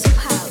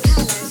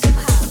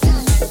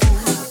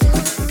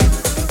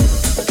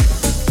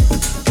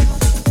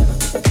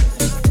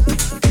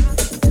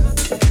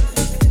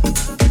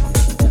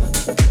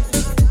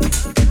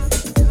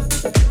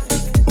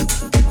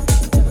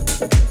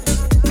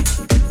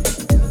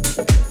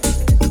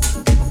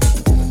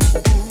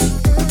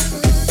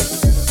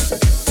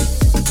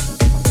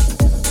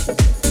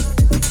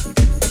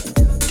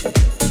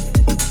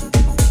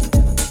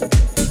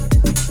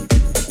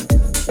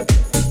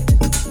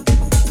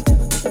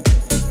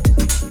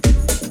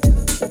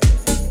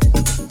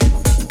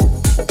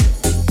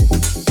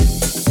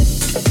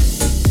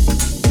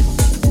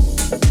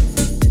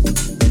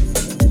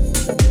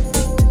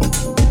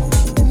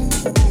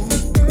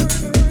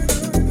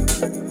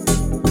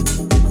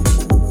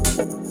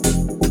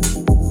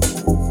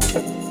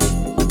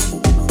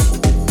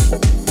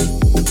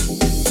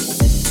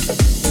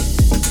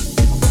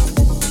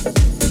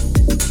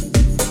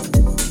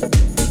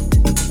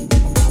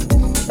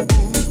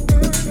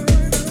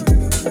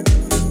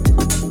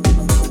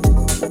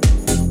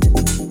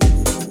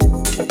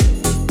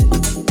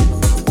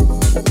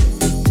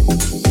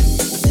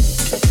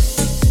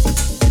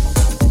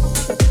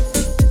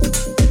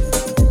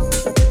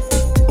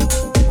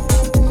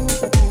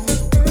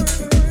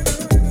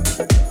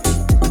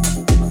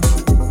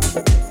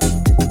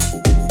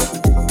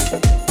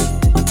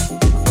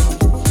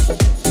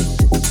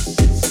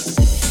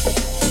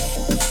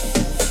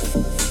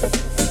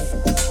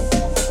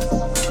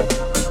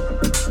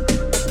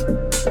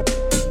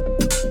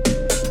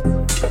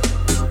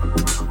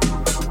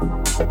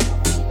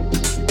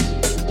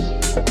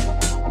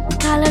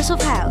 Colors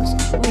of House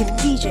with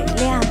DJ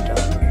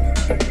Leandro.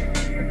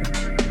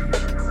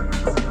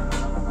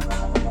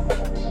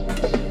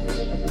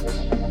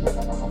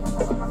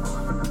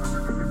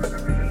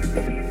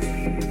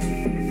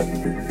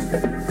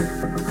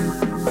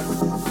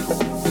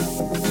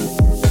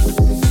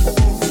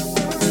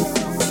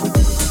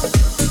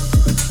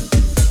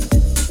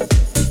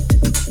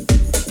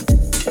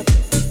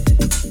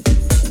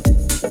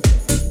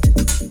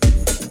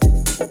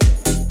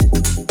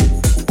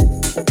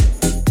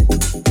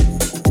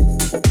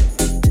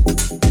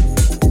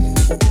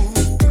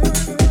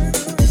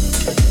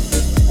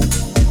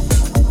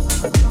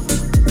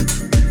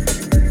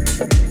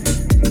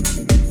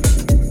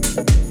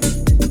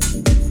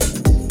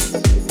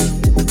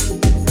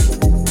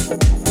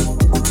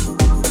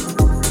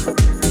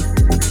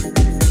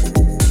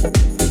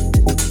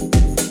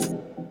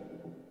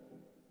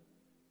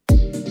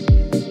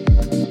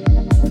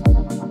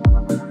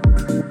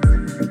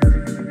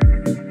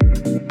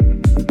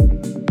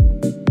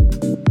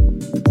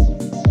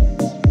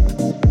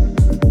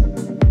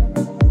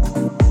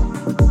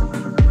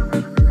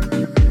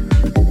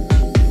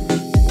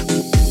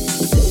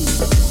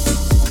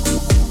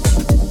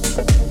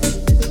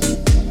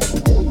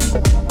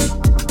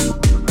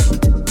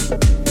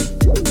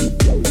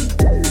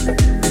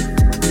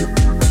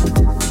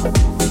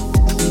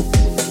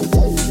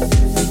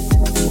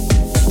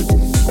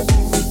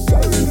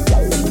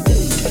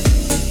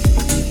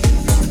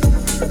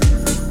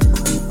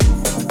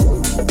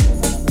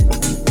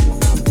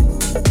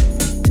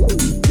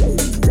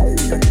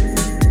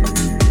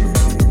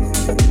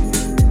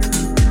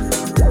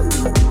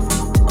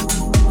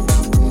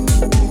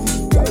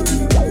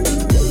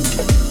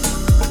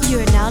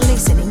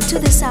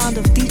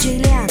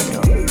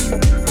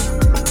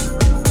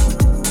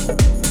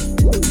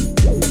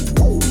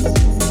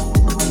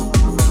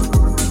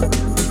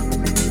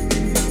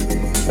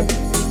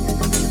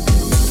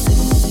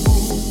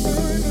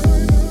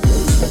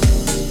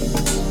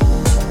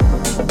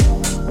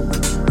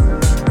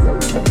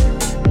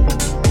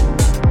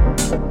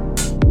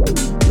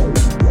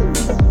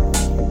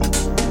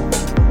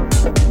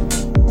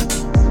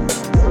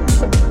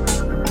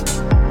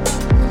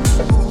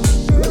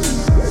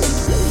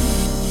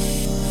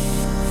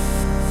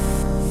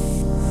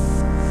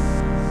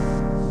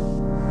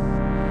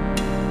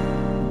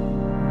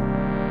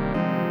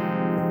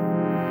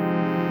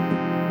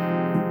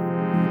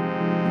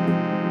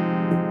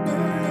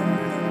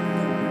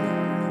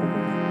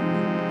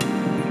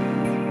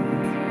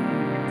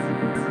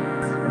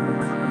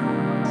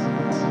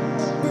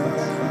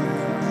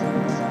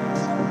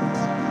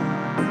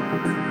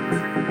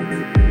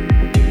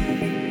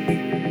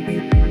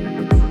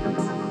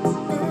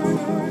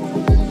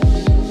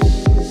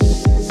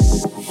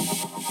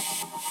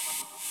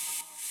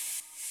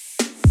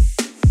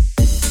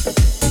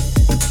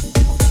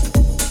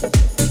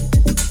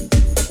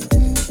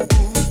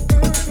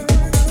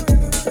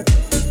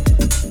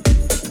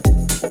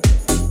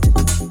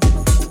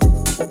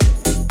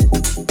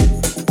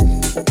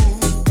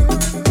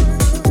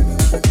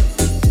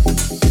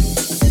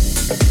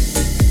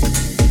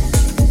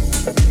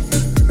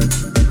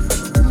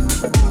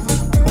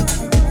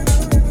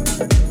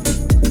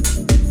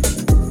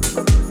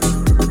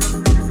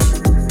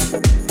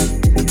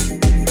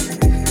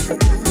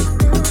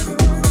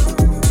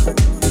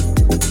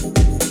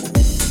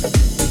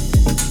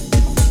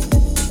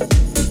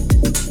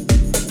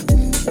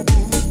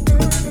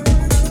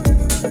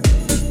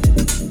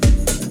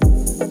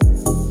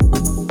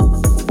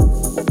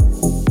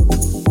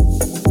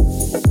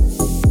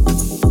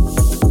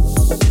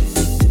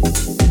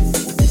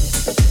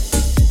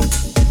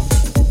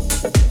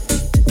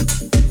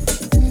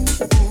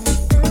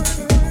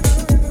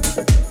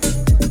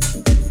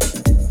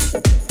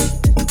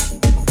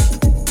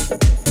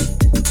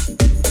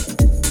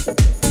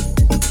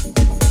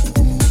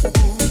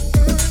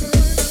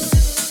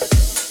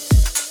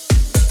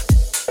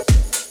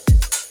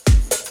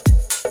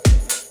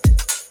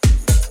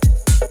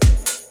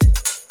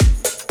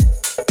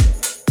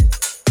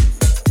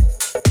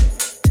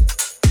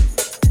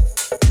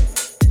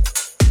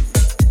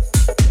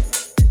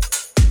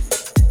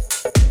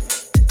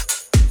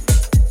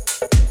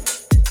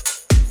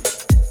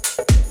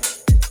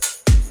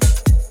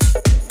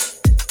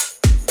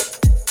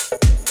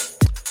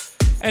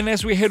 And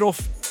as we head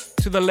off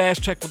to the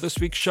last track for this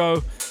week's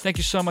show, thank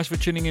you so much for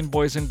tuning in,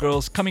 boys and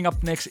girls. Coming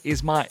up next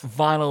is my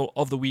vinyl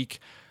of the week.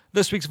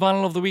 This week's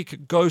vinyl of the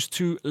week goes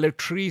to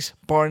Latrice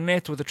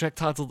Barnett with a track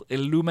titled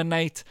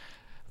Illuminate.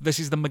 This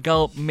is the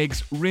Miguel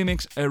Migs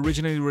remix,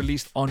 originally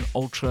released on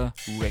Ultra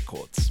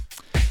Records.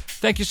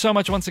 Thank you so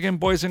much once again,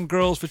 boys and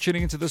girls, for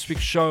tuning into this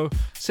week's show.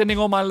 Sending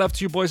all my love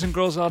to you, boys and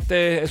girls out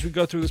there as we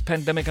go through this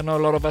pandemic. I know a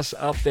lot of us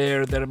out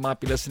there that might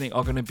be listening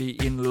are going to be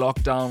in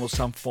lockdown or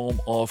some form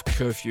of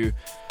curfew.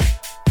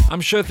 I'm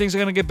sure things are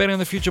going to get better in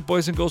the future,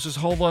 boys and girls. Just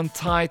hold on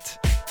tight.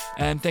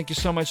 And thank you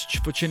so much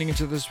for tuning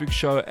into this week's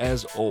show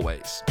as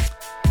always.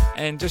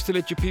 And just to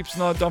let you peeps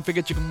know, don't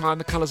forget you can find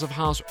the Colors of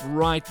House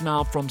right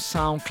now from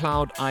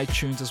SoundCloud,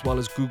 iTunes, as well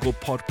as Google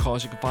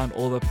Podcasts. You can find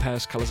all the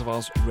past Colors of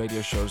House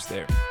radio shows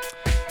there.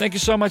 Thank you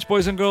so much,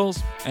 boys and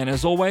girls. And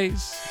as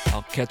always,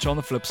 I'll catch you on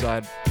the flip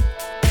side.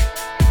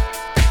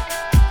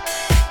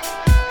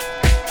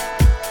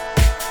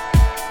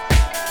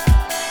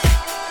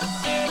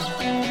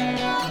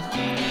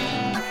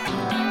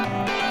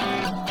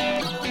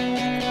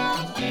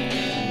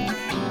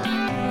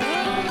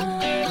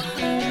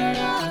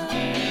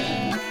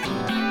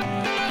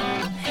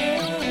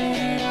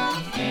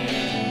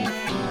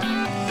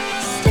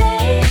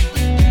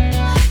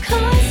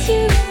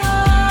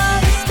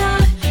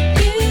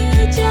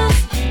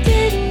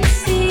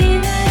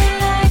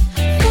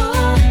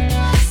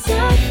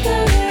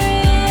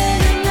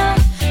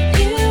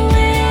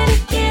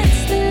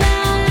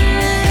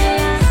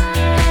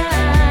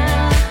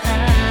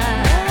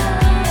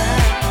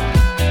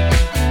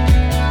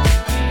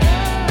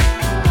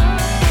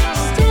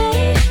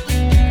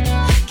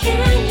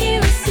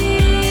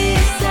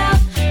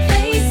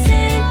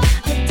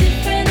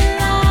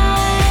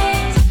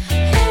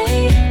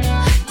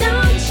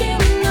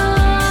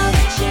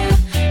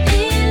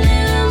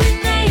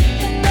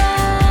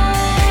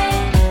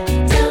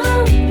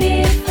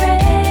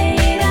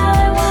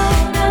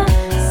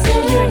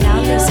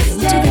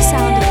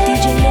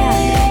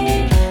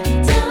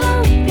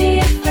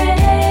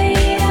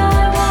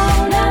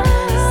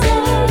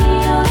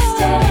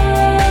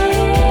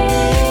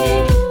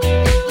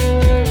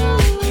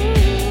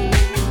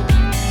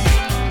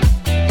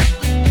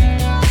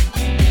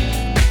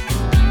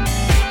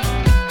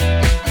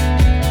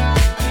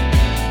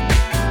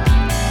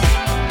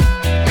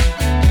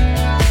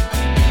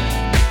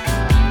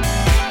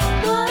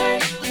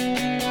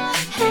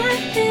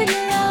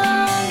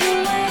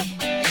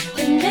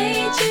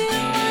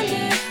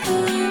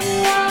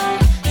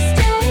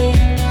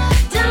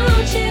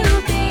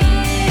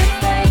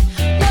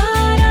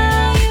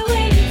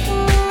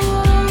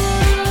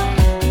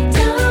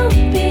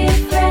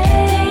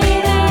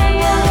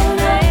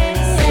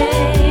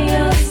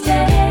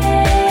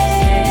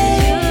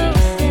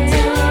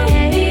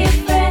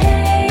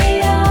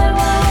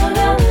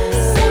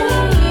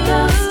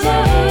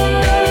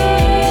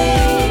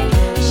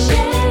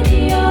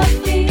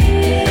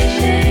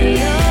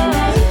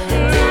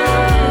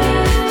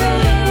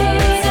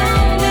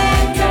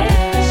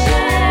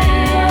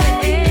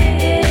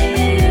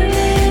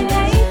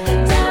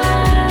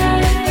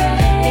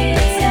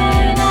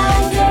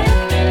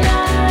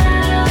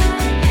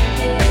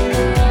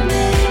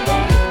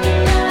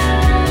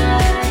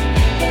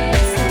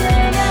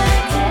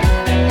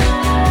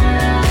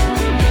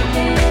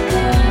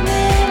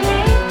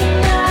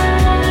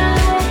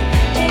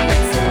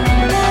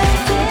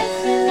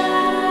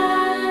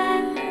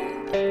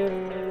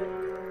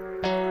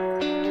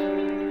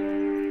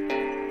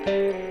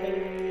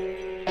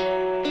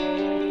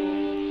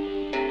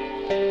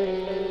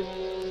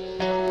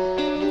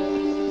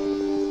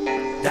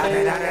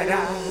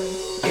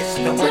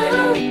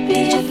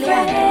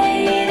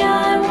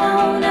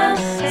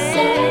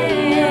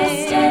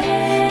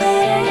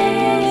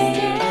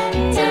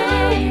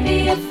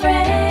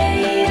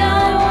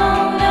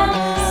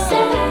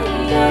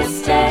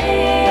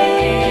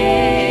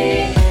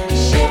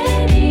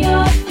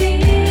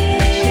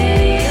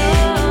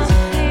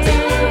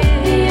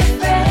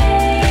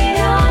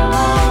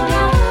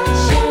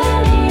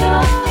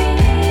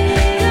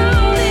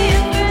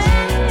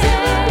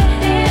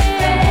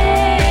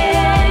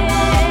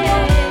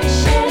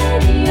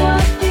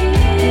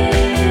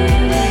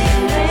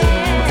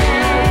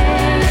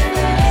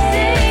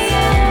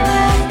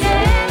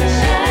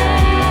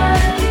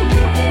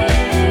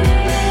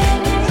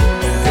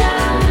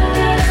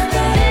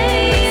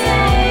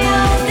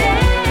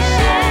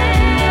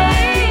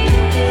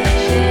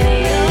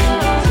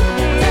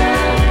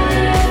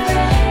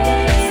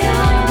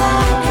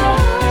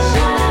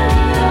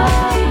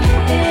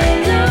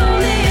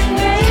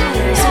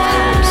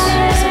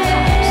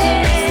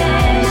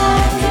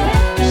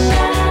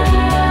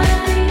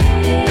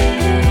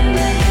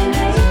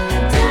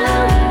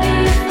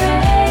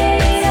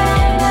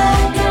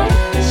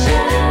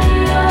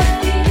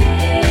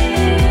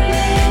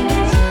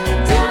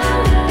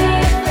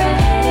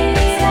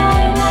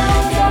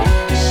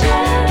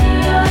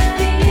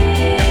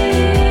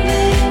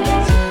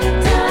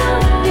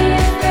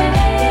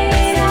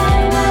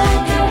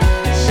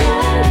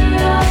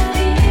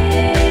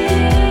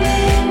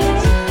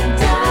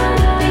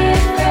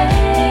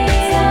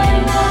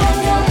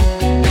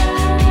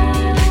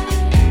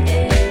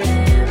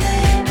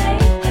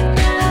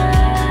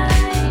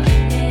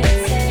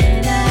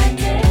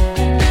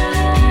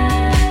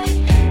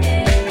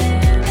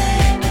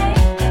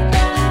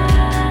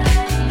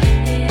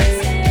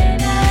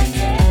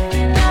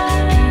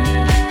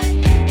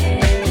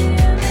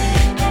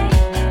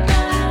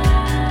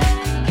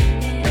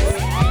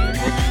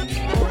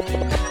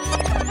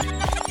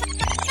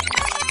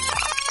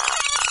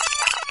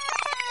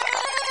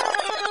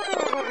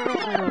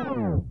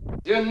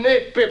 You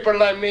need people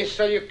like me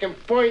so you can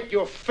point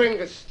your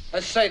fingers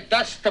and say,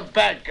 that's the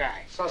bad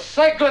guy. So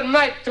say good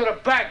night to the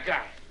bad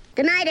guy.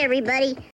 Good night, everybody.